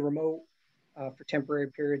 fully remote for temporary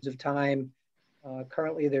periods of time.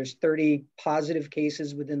 Currently, there's 30 positive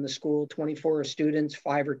cases within the school, 24 are students,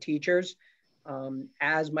 5 are teachers.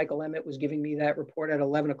 As Michael Emmett was giving me that report at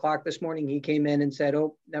 11 o'clock this morning, he came in and said,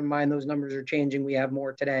 oh, never mind, those numbers are changing. We have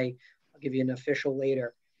more today. I'll give you an official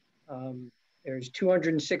later. There's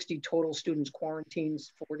 260 total students quarantined.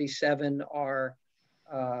 47 are,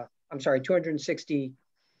 260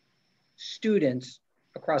 students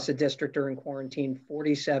across the district are in quarantine.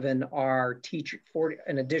 47 are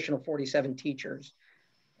an additional 47 teachers.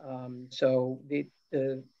 So the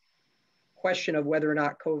question of whether or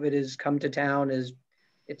not COVID has come to town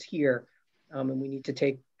it's here. And we need to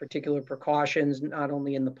take particular precautions, not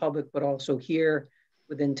only in the public, but also here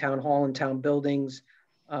within town hall and town buildings.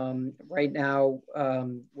 Right now,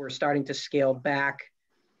 we're starting to scale back.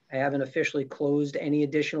 I haven't officially closed any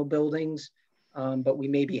additional buildings, but we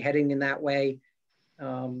may be heading in that way.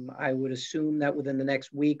 I would assume that within the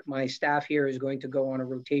next week, my staff here is going to go on a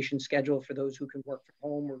rotation schedule for those who can work from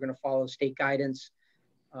home. We're going to follow state guidance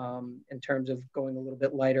in terms of going a little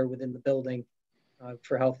bit lighter within the building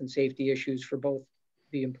for health and safety issues for both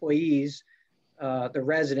the employees, the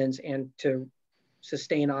residents, and to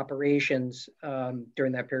sustain operations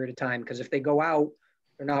during that period of time. Because if they go out,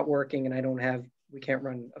 they're not working, and we can't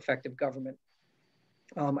run effective government.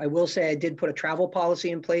 I will say I did put a travel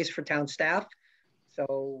policy in place for town staff.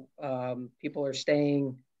 So people are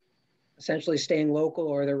staying essentially staying local,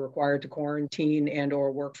 or they're required to quarantine and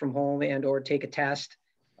or work from home and or take a test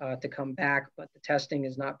to come back. But the testing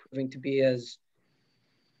is not proving to be as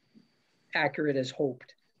accurate as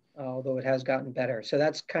hoped, although it has gotten better. So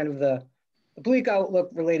that's kind of the bleak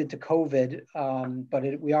outlook related to COVID,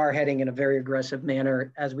 but we are heading in a very aggressive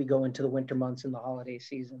manner as we go into the winter months and the holiday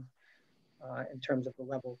season in terms of the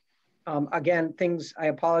level. Again, I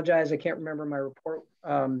apologize, I can't remember my report.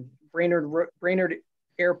 Brainerd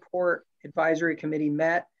Airport Advisory Committee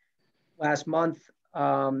met last month.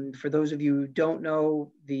 For those of you who don't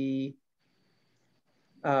know, the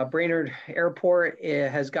Brainerd Airport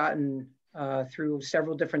has gotten through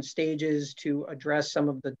several different stages to address some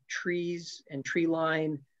of the trees and tree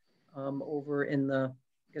line over in the,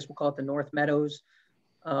 I guess we'll call it the North Meadows,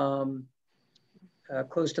 close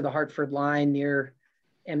to the Hartford line near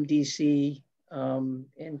MDC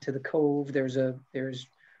into the Cove. There's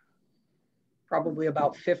probably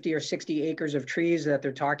about 50 or 60 acres of trees that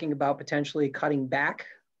they're talking about potentially cutting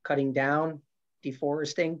down,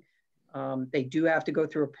 deforesting. They do have to go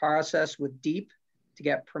through a process with DEEP to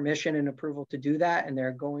get permission and approval to do that, and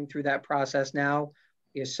they're going through that process now.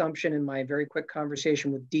 The assumption in my very quick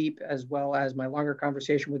conversation with DEEP, as well as my longer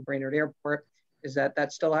conversation with Brainerd Airport, is that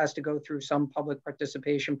that still has to go through some public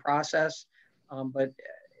participation process, but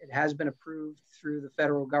it has been approved through the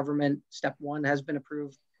federal government. Step 1 has been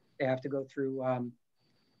approved. They have to go through,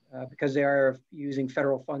 because they are using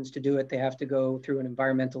federal funds to do it, they have to go through an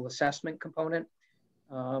environmental assessment component,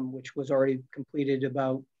 which was already completed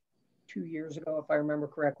about 2 years ago, if I remember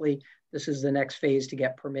correctly. This is the next phase to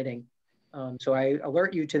get permitting. So I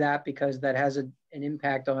alert you to that because that has an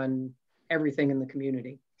impact on everything in the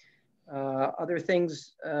community. Other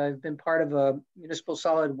things, I've been part of a municipal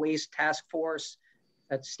solid waste task force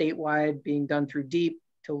that's statewide being done through DEEP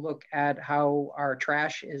to look at how our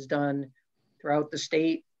trash is done throughout the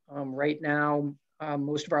state. Right now,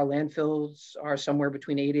 most of our landfills are somewhere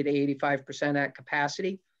between 80 to 85% at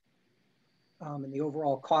capacity. And the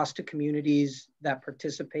overall cost to communities that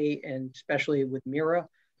participate, and especially with MIRA,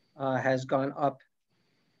 has gone up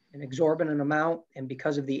an exorbitant amount. And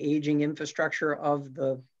because of the aging infrastructure of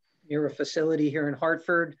the MIRA facility here in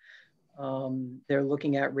Hartford, they're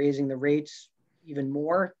looking at raising the rates even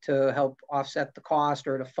more to help offset the cost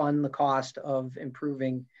or to fund the cost of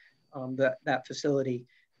improving that facility.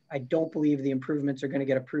 I don't believe the improvements are going to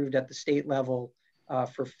get approved at the state level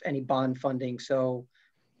for any bond funding. So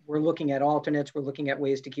we're looking at alternates. We're looking at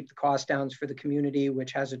ways to keep the cost down for the community,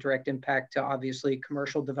 which has a direct impact to obviously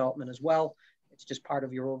commercial development as well. It's just part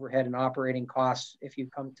of your overhead and operating costs if you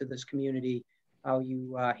come to this community, how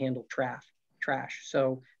you handle trash.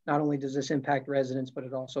 So not only does this impact residents, but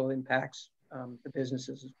it also impacts the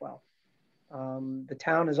businesses as well. The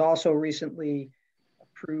town has also recently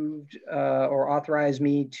approved or authorized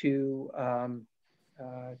me to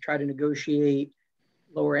try to negotiate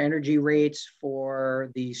lower energy rates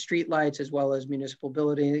for the streetlights as well as municipal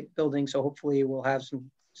buildings. So hopefully we'll have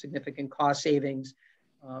some significant cost savings.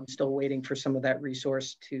 Still waiting for some of that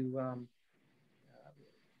resource to,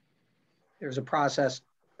 there's a process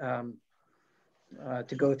to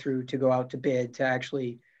go through to go out to bid to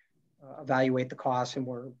actually evaluate the costs, and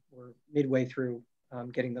we're midway through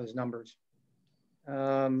getting those numbers.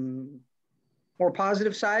 More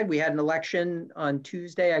positive side, we had an election on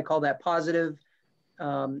Tuesday. I call that positive.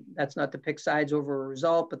 That's not to pick sides over a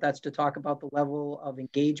result, but that's to talk about the level of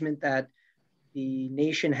engagement that the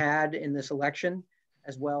nation had in this election,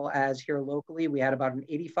 as well as here locally. We had about an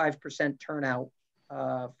 85% turnout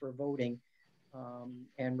for voting.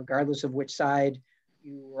 And regardless of which side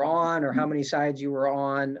you were on or how many sides you were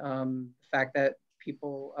on, the fact that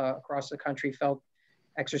people across the country felt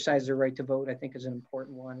exercise their right to vote, I think is an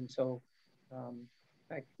important one. And so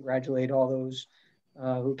I congratulate all those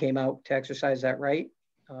who came out to exercise that right.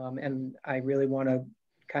 And I really want to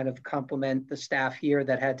kind of compliment the staff here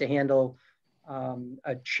that had to handle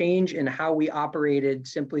a change in how we operated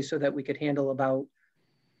simply so that we could handle about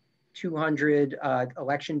 200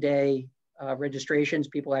 election day registrations,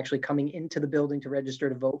 people actually coming into the building to register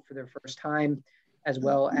to vote for their first time, as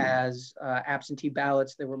well as absentee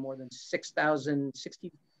ballots. There were more than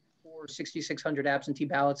 6,600 absentee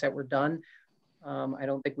ballots that were done. I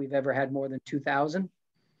don't think we've ever had more than 2,000.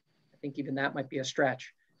 I think even that might be a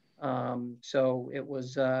stretch. So it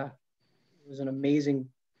was an amazing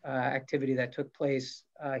activity that took place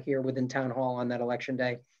here within Town Hall on that election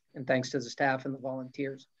day. And thanks to the staff and the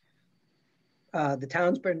volunteers. The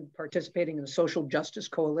town's been participating in the Social Justice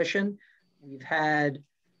Coalition. We've had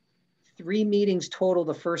 3 meetings total.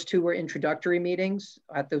 The first 2 were introductory meetings.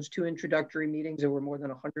 At those 2 introductory meetings, there were more than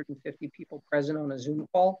 150 people present on a Zoom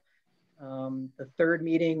call. The third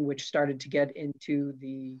meeting, which started to get into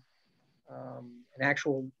the an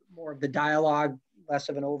actual more of the dialogue, less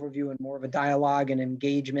of an overview and more of a dialogue and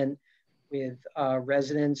engagement with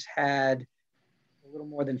residents, had a little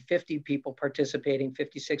more than 50 people participating,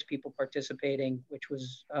 56 people participating, which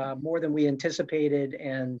was more than we anticipated,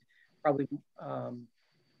 and probably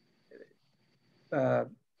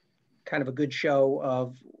kind of a good show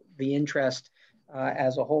of the interest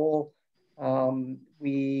as a whole.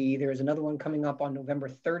 There's another one coming up on November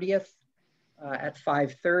 30th at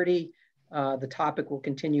 5:30. The topic will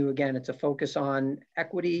continue again. It's a focus on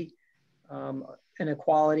equity,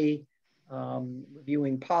 inequality,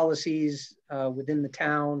 reviewing policies within the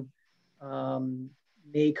town.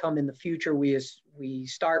 May come in the future. We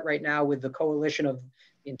start right now with the coalition of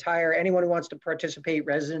the entire, anyone who wants to participate,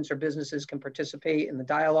 residents or businesses can participate in the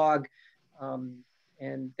dialogue.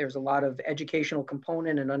 And there's a lot of educational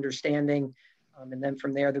component and understanding. And then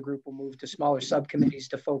from there, the group will move to smaller subcommittees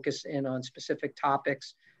to focus in on specific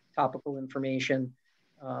topics, topical information,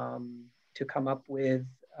 to come up with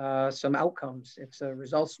some outcomes. It's a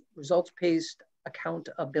results-based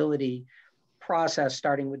accountability process,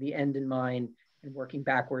 starting with the end in mind and working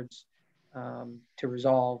backwards to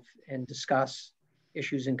resolve and discuss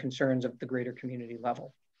issues and concerns of the greater community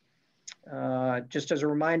level. Just as a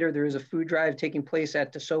reminder, there is a food drive taking place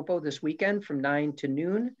at DeSopo this weekend from 9 to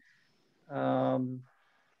noon. And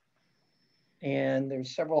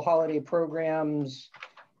there's several holiday programs.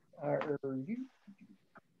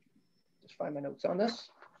 Just find my notes on this.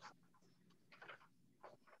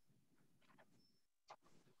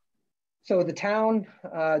 So the town,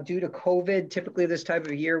 due to COVID, typically this type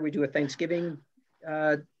of year, we do a Thanksgiving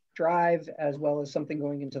drive, as well as something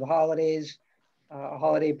going into the holidays, a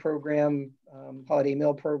holiday program, holiday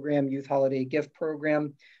meal program, youth holiday gift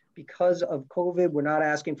program. Because of COVID, we're not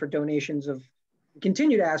asking for donations of, we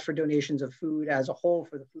continue to ask for donations of food as a whole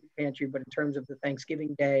for the food pantry, but in terms of the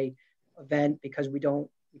Thanksgiving Day event, because we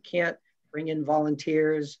can't bring in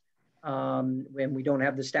volunteers when we don't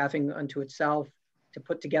have the staffing unto itself to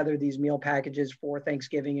put together these meal packages for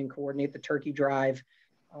Thanksgiving and coordinate the turkey drive.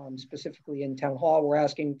 Specifically in Town Hall, we're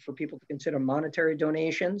asking for people to consider monetary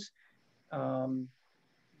donations.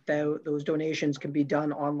 Those donations can be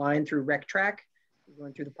done online through RecTrack,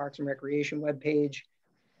 going through the Parks and Recreation webpage,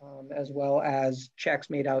 as well as checks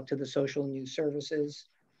made out to the social and youth services.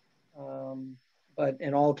 But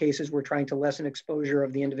in all cases, we're trying to lessen exposure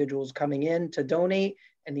of the individuals coming in to donate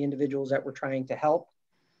and the individuals that we're trying to help.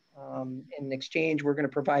 In exchange, we're going to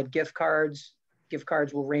provide gift cards. Gift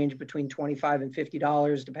cards will range between $25 and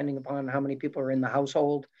 $50, depending upon how many people are in the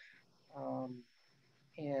household.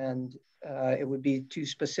 It would be to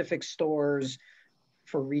specific stores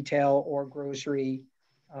for retail or grocery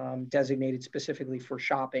designated specifically for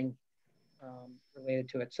shopping related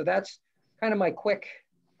to it. So that's kind of my quick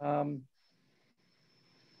update.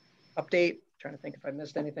 Trying to think if I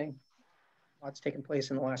missed anything. Lots taken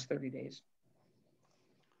place in the last 30 days.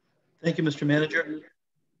 Thank you, Mr. Manager.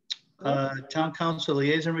 Town Council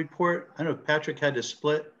Liaison Report. I don't know if Patrick had to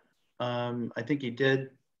split. I think he did.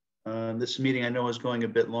 This meeting I know is going a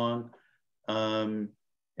bit long.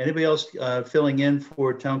 Anybody else filling in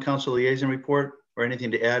for Town Council Liaison Report or anything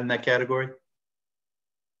to add in that category?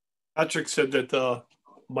 Patrick said that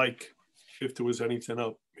Mike, if there was anything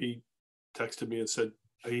up, he texted me and said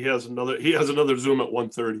he has another Zoom at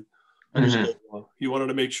 1:30. Understood. He wanted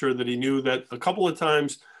to make sure that he knew that a couple of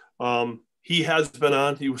times he has been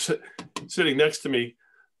on. He was sitting next to me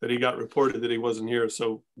that he got reported that he wasn't here.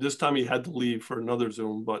 So this time he had to leave for another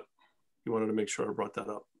Zoom, but he wanted to make sure I brought that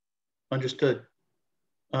up. Understood.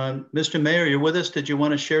 Mr. Mayor, you're with us. Did you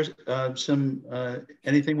want to share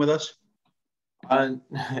anything with us?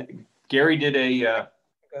 Gary did a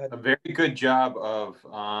very good job of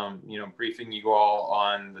briefing you all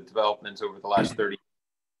on the developments over the last 30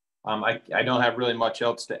 years. I don't have really much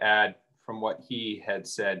else to add from what he had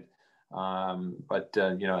said, but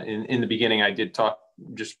in the beginning I did talk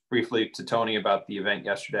just briefly to Tony about the event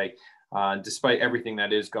yesterday. Despite everything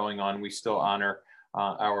that is going on, we still honor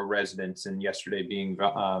our residents, and yesterday being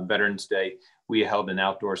Veterans Day, we held an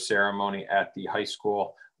outdoor ceremony at the high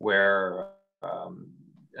school where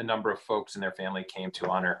a number of folks and their family came to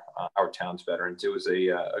honor our town's veterans. It was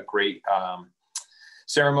a great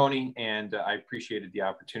ceremony, and I appreciated the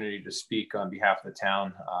opportunity to speak on behalf of the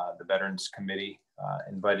town. The Veterans Committee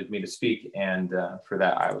invited me to speak, and for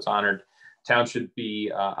that I was honored. Town should be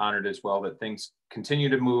honored as well that things continue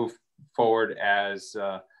to move forward as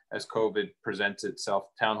COVID presents itself.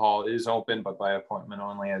 Town Hall is open, but by appointment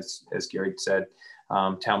only, as Gary said.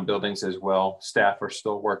 Town buildings as well. Staff are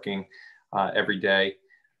still working every day.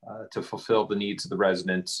 to fulfill the needs of the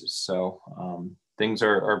residents. So things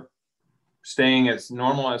are staying as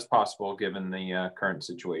normal as possible given the current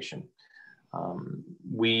situation.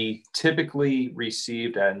 We typically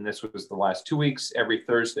received, and this was the last 2 weeks, every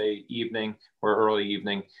Thursday evening or early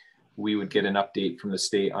evening, we would get an update from the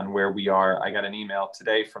state on where we are. I got an email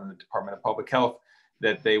today from the Department of Public Health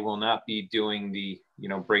that they will not be doing the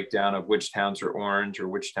breakdown of which towns are orange or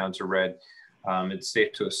which towns are red. It's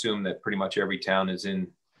safe to assume that pretty much every town is in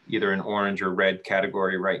either an orange or red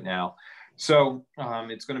category right now. So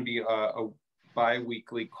it's going to be a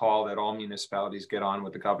bi-weekly call that all municipalities get on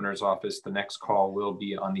with the governor's office. The next call will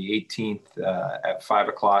be on the 18th at 5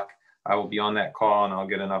 o'clock. I will be on that call and I'll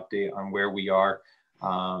get an update on where we are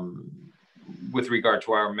with regard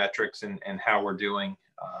to our metrics and how we're doing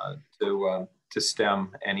to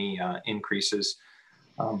stem any increases.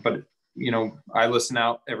 But I listen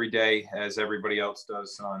out every day, as everybody else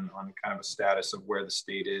does, on kind of a status of where the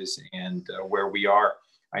state is and where we are.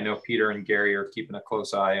 I know Peter and Gary are keeping a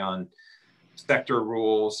close eye on sector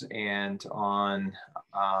rules and on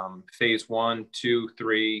phase 1, 2,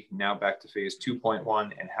 3, now back to phase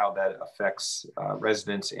 2.1, and how that affects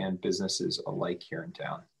residents and businesses alike here in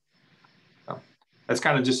town. So that's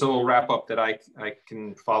kind of just a little wrap up that I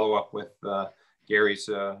can follow up with Gary's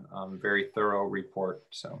very thorough report.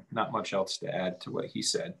 So not much else to add to what he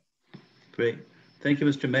said. Great. Thank you,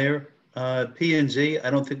 Mr. Mayor. P&Z, I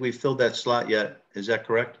don't think we've filled that slot yet. Is that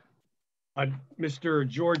correct? Mr.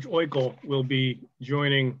 George Oikel will be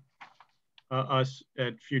joining us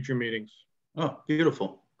at future meetings. Oh,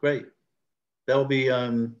 beautiful. Great. That'll be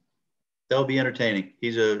entertaining.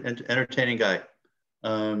 He's an entertaining guy.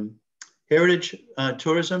 Heritage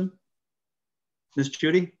Tourism, Miss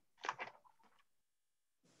Judy?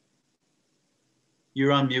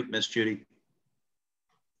 You're on mute, Miss Judy.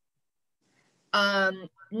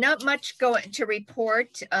 Not much going to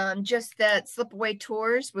report, just that Slipaway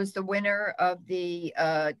Tours was the winner of the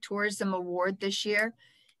tourism award this year,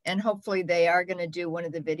 and hopefully they are going to do one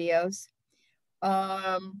of the videos.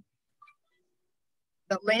 The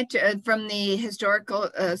lantern from the Historical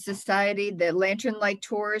Society, the Lantern Light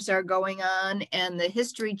tours are going on, and the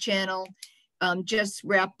History Channel just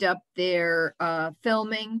wrapped up their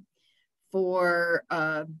filming for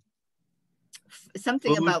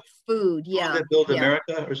something food? About food. Yeah. Food that built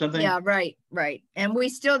America or something? Yeah, right. And we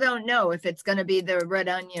still don't know if it's going to be the Red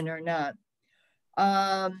Onion or not.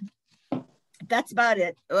 That's about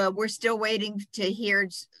it. We're still waiting to hear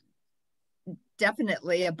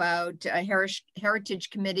definitely about a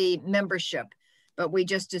Heritage Committee membership, but we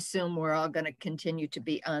just assume we're all going to continue to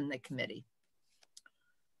be on the committee.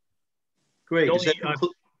 Great.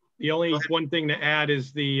 The only one thing to add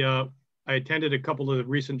is I attended a couple of the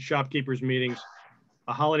recent shopkeepers meetings.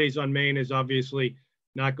 Holidays on Main is obviously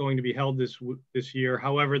not going to be held this year.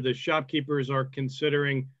 However, the shopkeepers are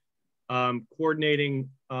considering coordinating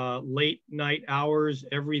late night hours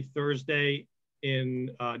every Thursday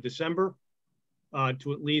in December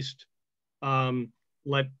to at least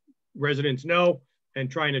let residents know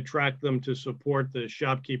and trying to track them to support the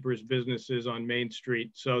shopkeepers' businesses on Main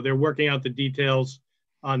Street. So they're working out the details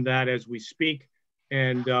on that as we speak.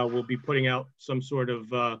 And we'll be putting out some sort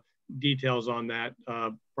of details on that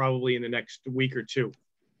probably in the next week or two.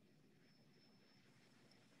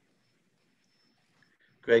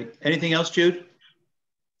 Great. Anything else, Jude?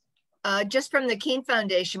 Just from the Keene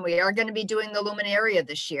Foundation, we are going to be doing the Luminaria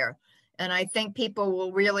this year. And I think people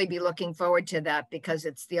will really be looking forward to that because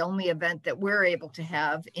it's the only event that we're able to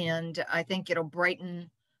have. And I think it'll brighten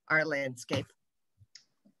our landscape.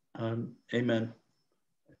 Amen.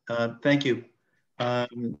 Thank you.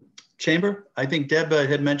 Chamber, I think Deb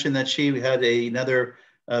had mentioned that she had another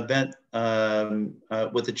event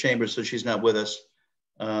with the chamber, so she's not with us.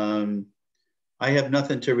 I have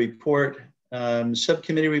nothing to report.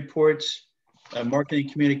 Subcommittee reports,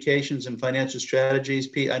 marketing communications and financial strategies.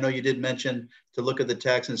 Pete, I know you did mention to look at the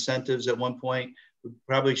tax incentives at one point. We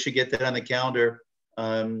probably should get that on the calendar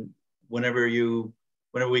whenever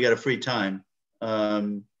we got a free time.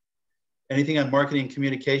 Anything on marketing and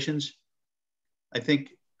communications? I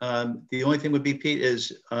think the only thing would be, Pete,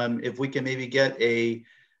 is if we can maybe get a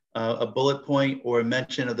bullet point or a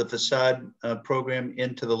mention of the facade program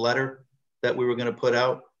into the letter that we were going to put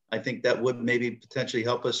out. I think that would maybe potentially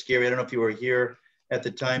help us. Gary, I don't know if you were here at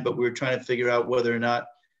the time, but we were trying to figure out whether or not,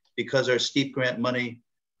 because our steep grant money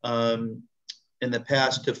in the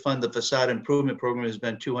past to fund the facade improvement program has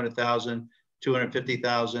been $200,000,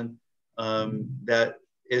 $250,000, that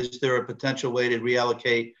is there a potential way to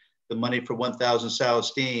reallocate the money for 1000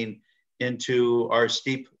 Celestine into our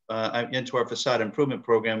into our facade improvement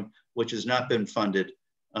program, which has not been funded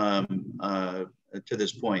to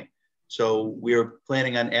this point. So we're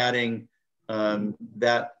planning on adding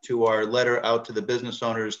that to our letter out to the business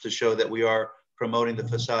owners to show that we are promoting the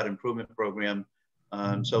facade improvement program.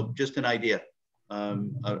 So just an idea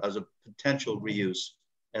as a potential reuse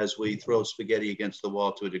as we throw spaghetti against the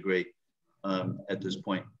wall to a degree at this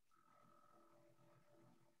point.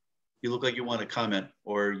 You look like you want to comment,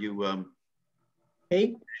 or you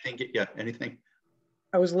Hey? Yeah, anything?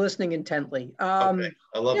 I was listening intently. Okay,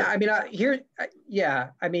 I love it. I mean,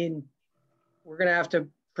 I mean, we're going to have to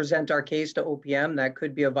present our case to OPM. That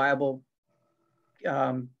could be a viable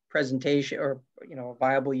presentation, or, you know, a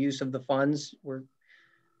viable use of the funds. We're,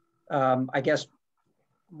 I guess,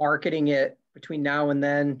 marketing it between now and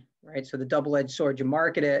then, right? So the double-edged sword, you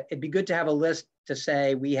market it. It'd be good to have a list to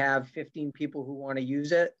say we have 15 people who want to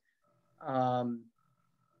use it,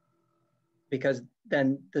 because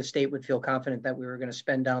then the state would feel confident that we were going to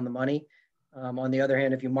spend down the money. On the other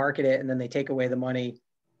hand, if you market it and then they take away the money,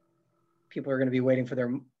 people are going to be waiting for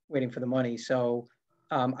the money. So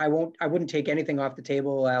I wouldn't take anything off the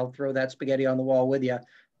table. I'll throw that spaghetti on the wall with you,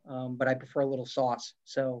 but I prefer a little sauce.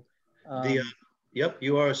 So yep,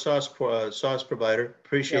 you are a sauce provider.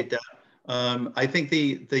 Appreciate that. I think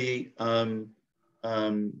the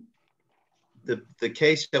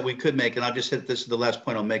case that we could make, and I'll just hit this is the last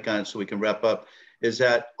point I'll make on it so we can wrap up, is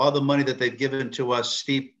that all the money that they've given to us,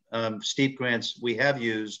 steep grants, we have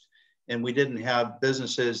used, and we didn't have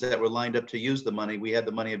businesses that were lined up to use the money. We had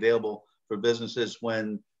the money available for businesses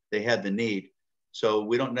when they had the need. So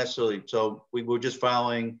we don't necessarily, so we were just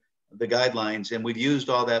following the guidelines, and we've used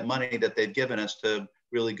all that money that they've given us to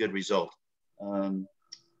really good result.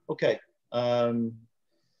 Okay.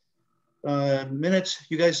 Minutes,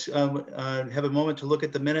 you guys have a moment to look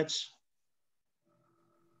at the minutes?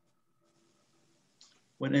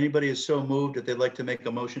 When anybody is so moved that they'd like to make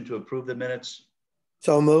a motion to approve the minutes.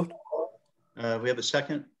 So moved. We have a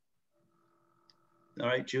second. All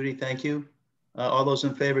right, Judy, thank you. All those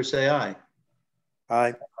in favor say aye.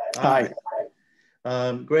 Aye. Aye.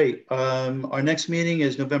 Great. Our next meeting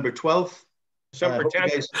is November 12th. December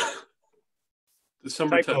 10th.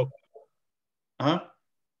 December 10th. Huh?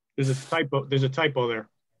 There's a typo there.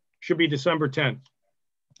 Should be December 10th.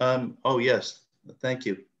 Oh, yes. Thank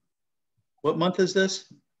you. What month is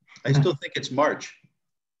this? I still think it's March.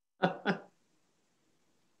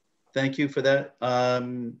 Thank you for that.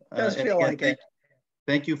 Does feel again, like it.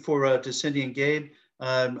 Thank you to Cindy and Gabe.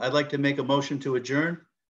 I'd like to make a motion to adjourn.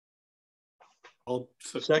 I'll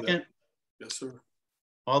second. Yes, sir.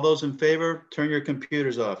 All those in favor, turn your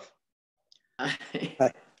computers off.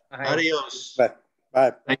 Bye. Adios. Bye.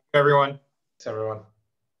 Bye. Thank you, everyone. Thanks, everyone.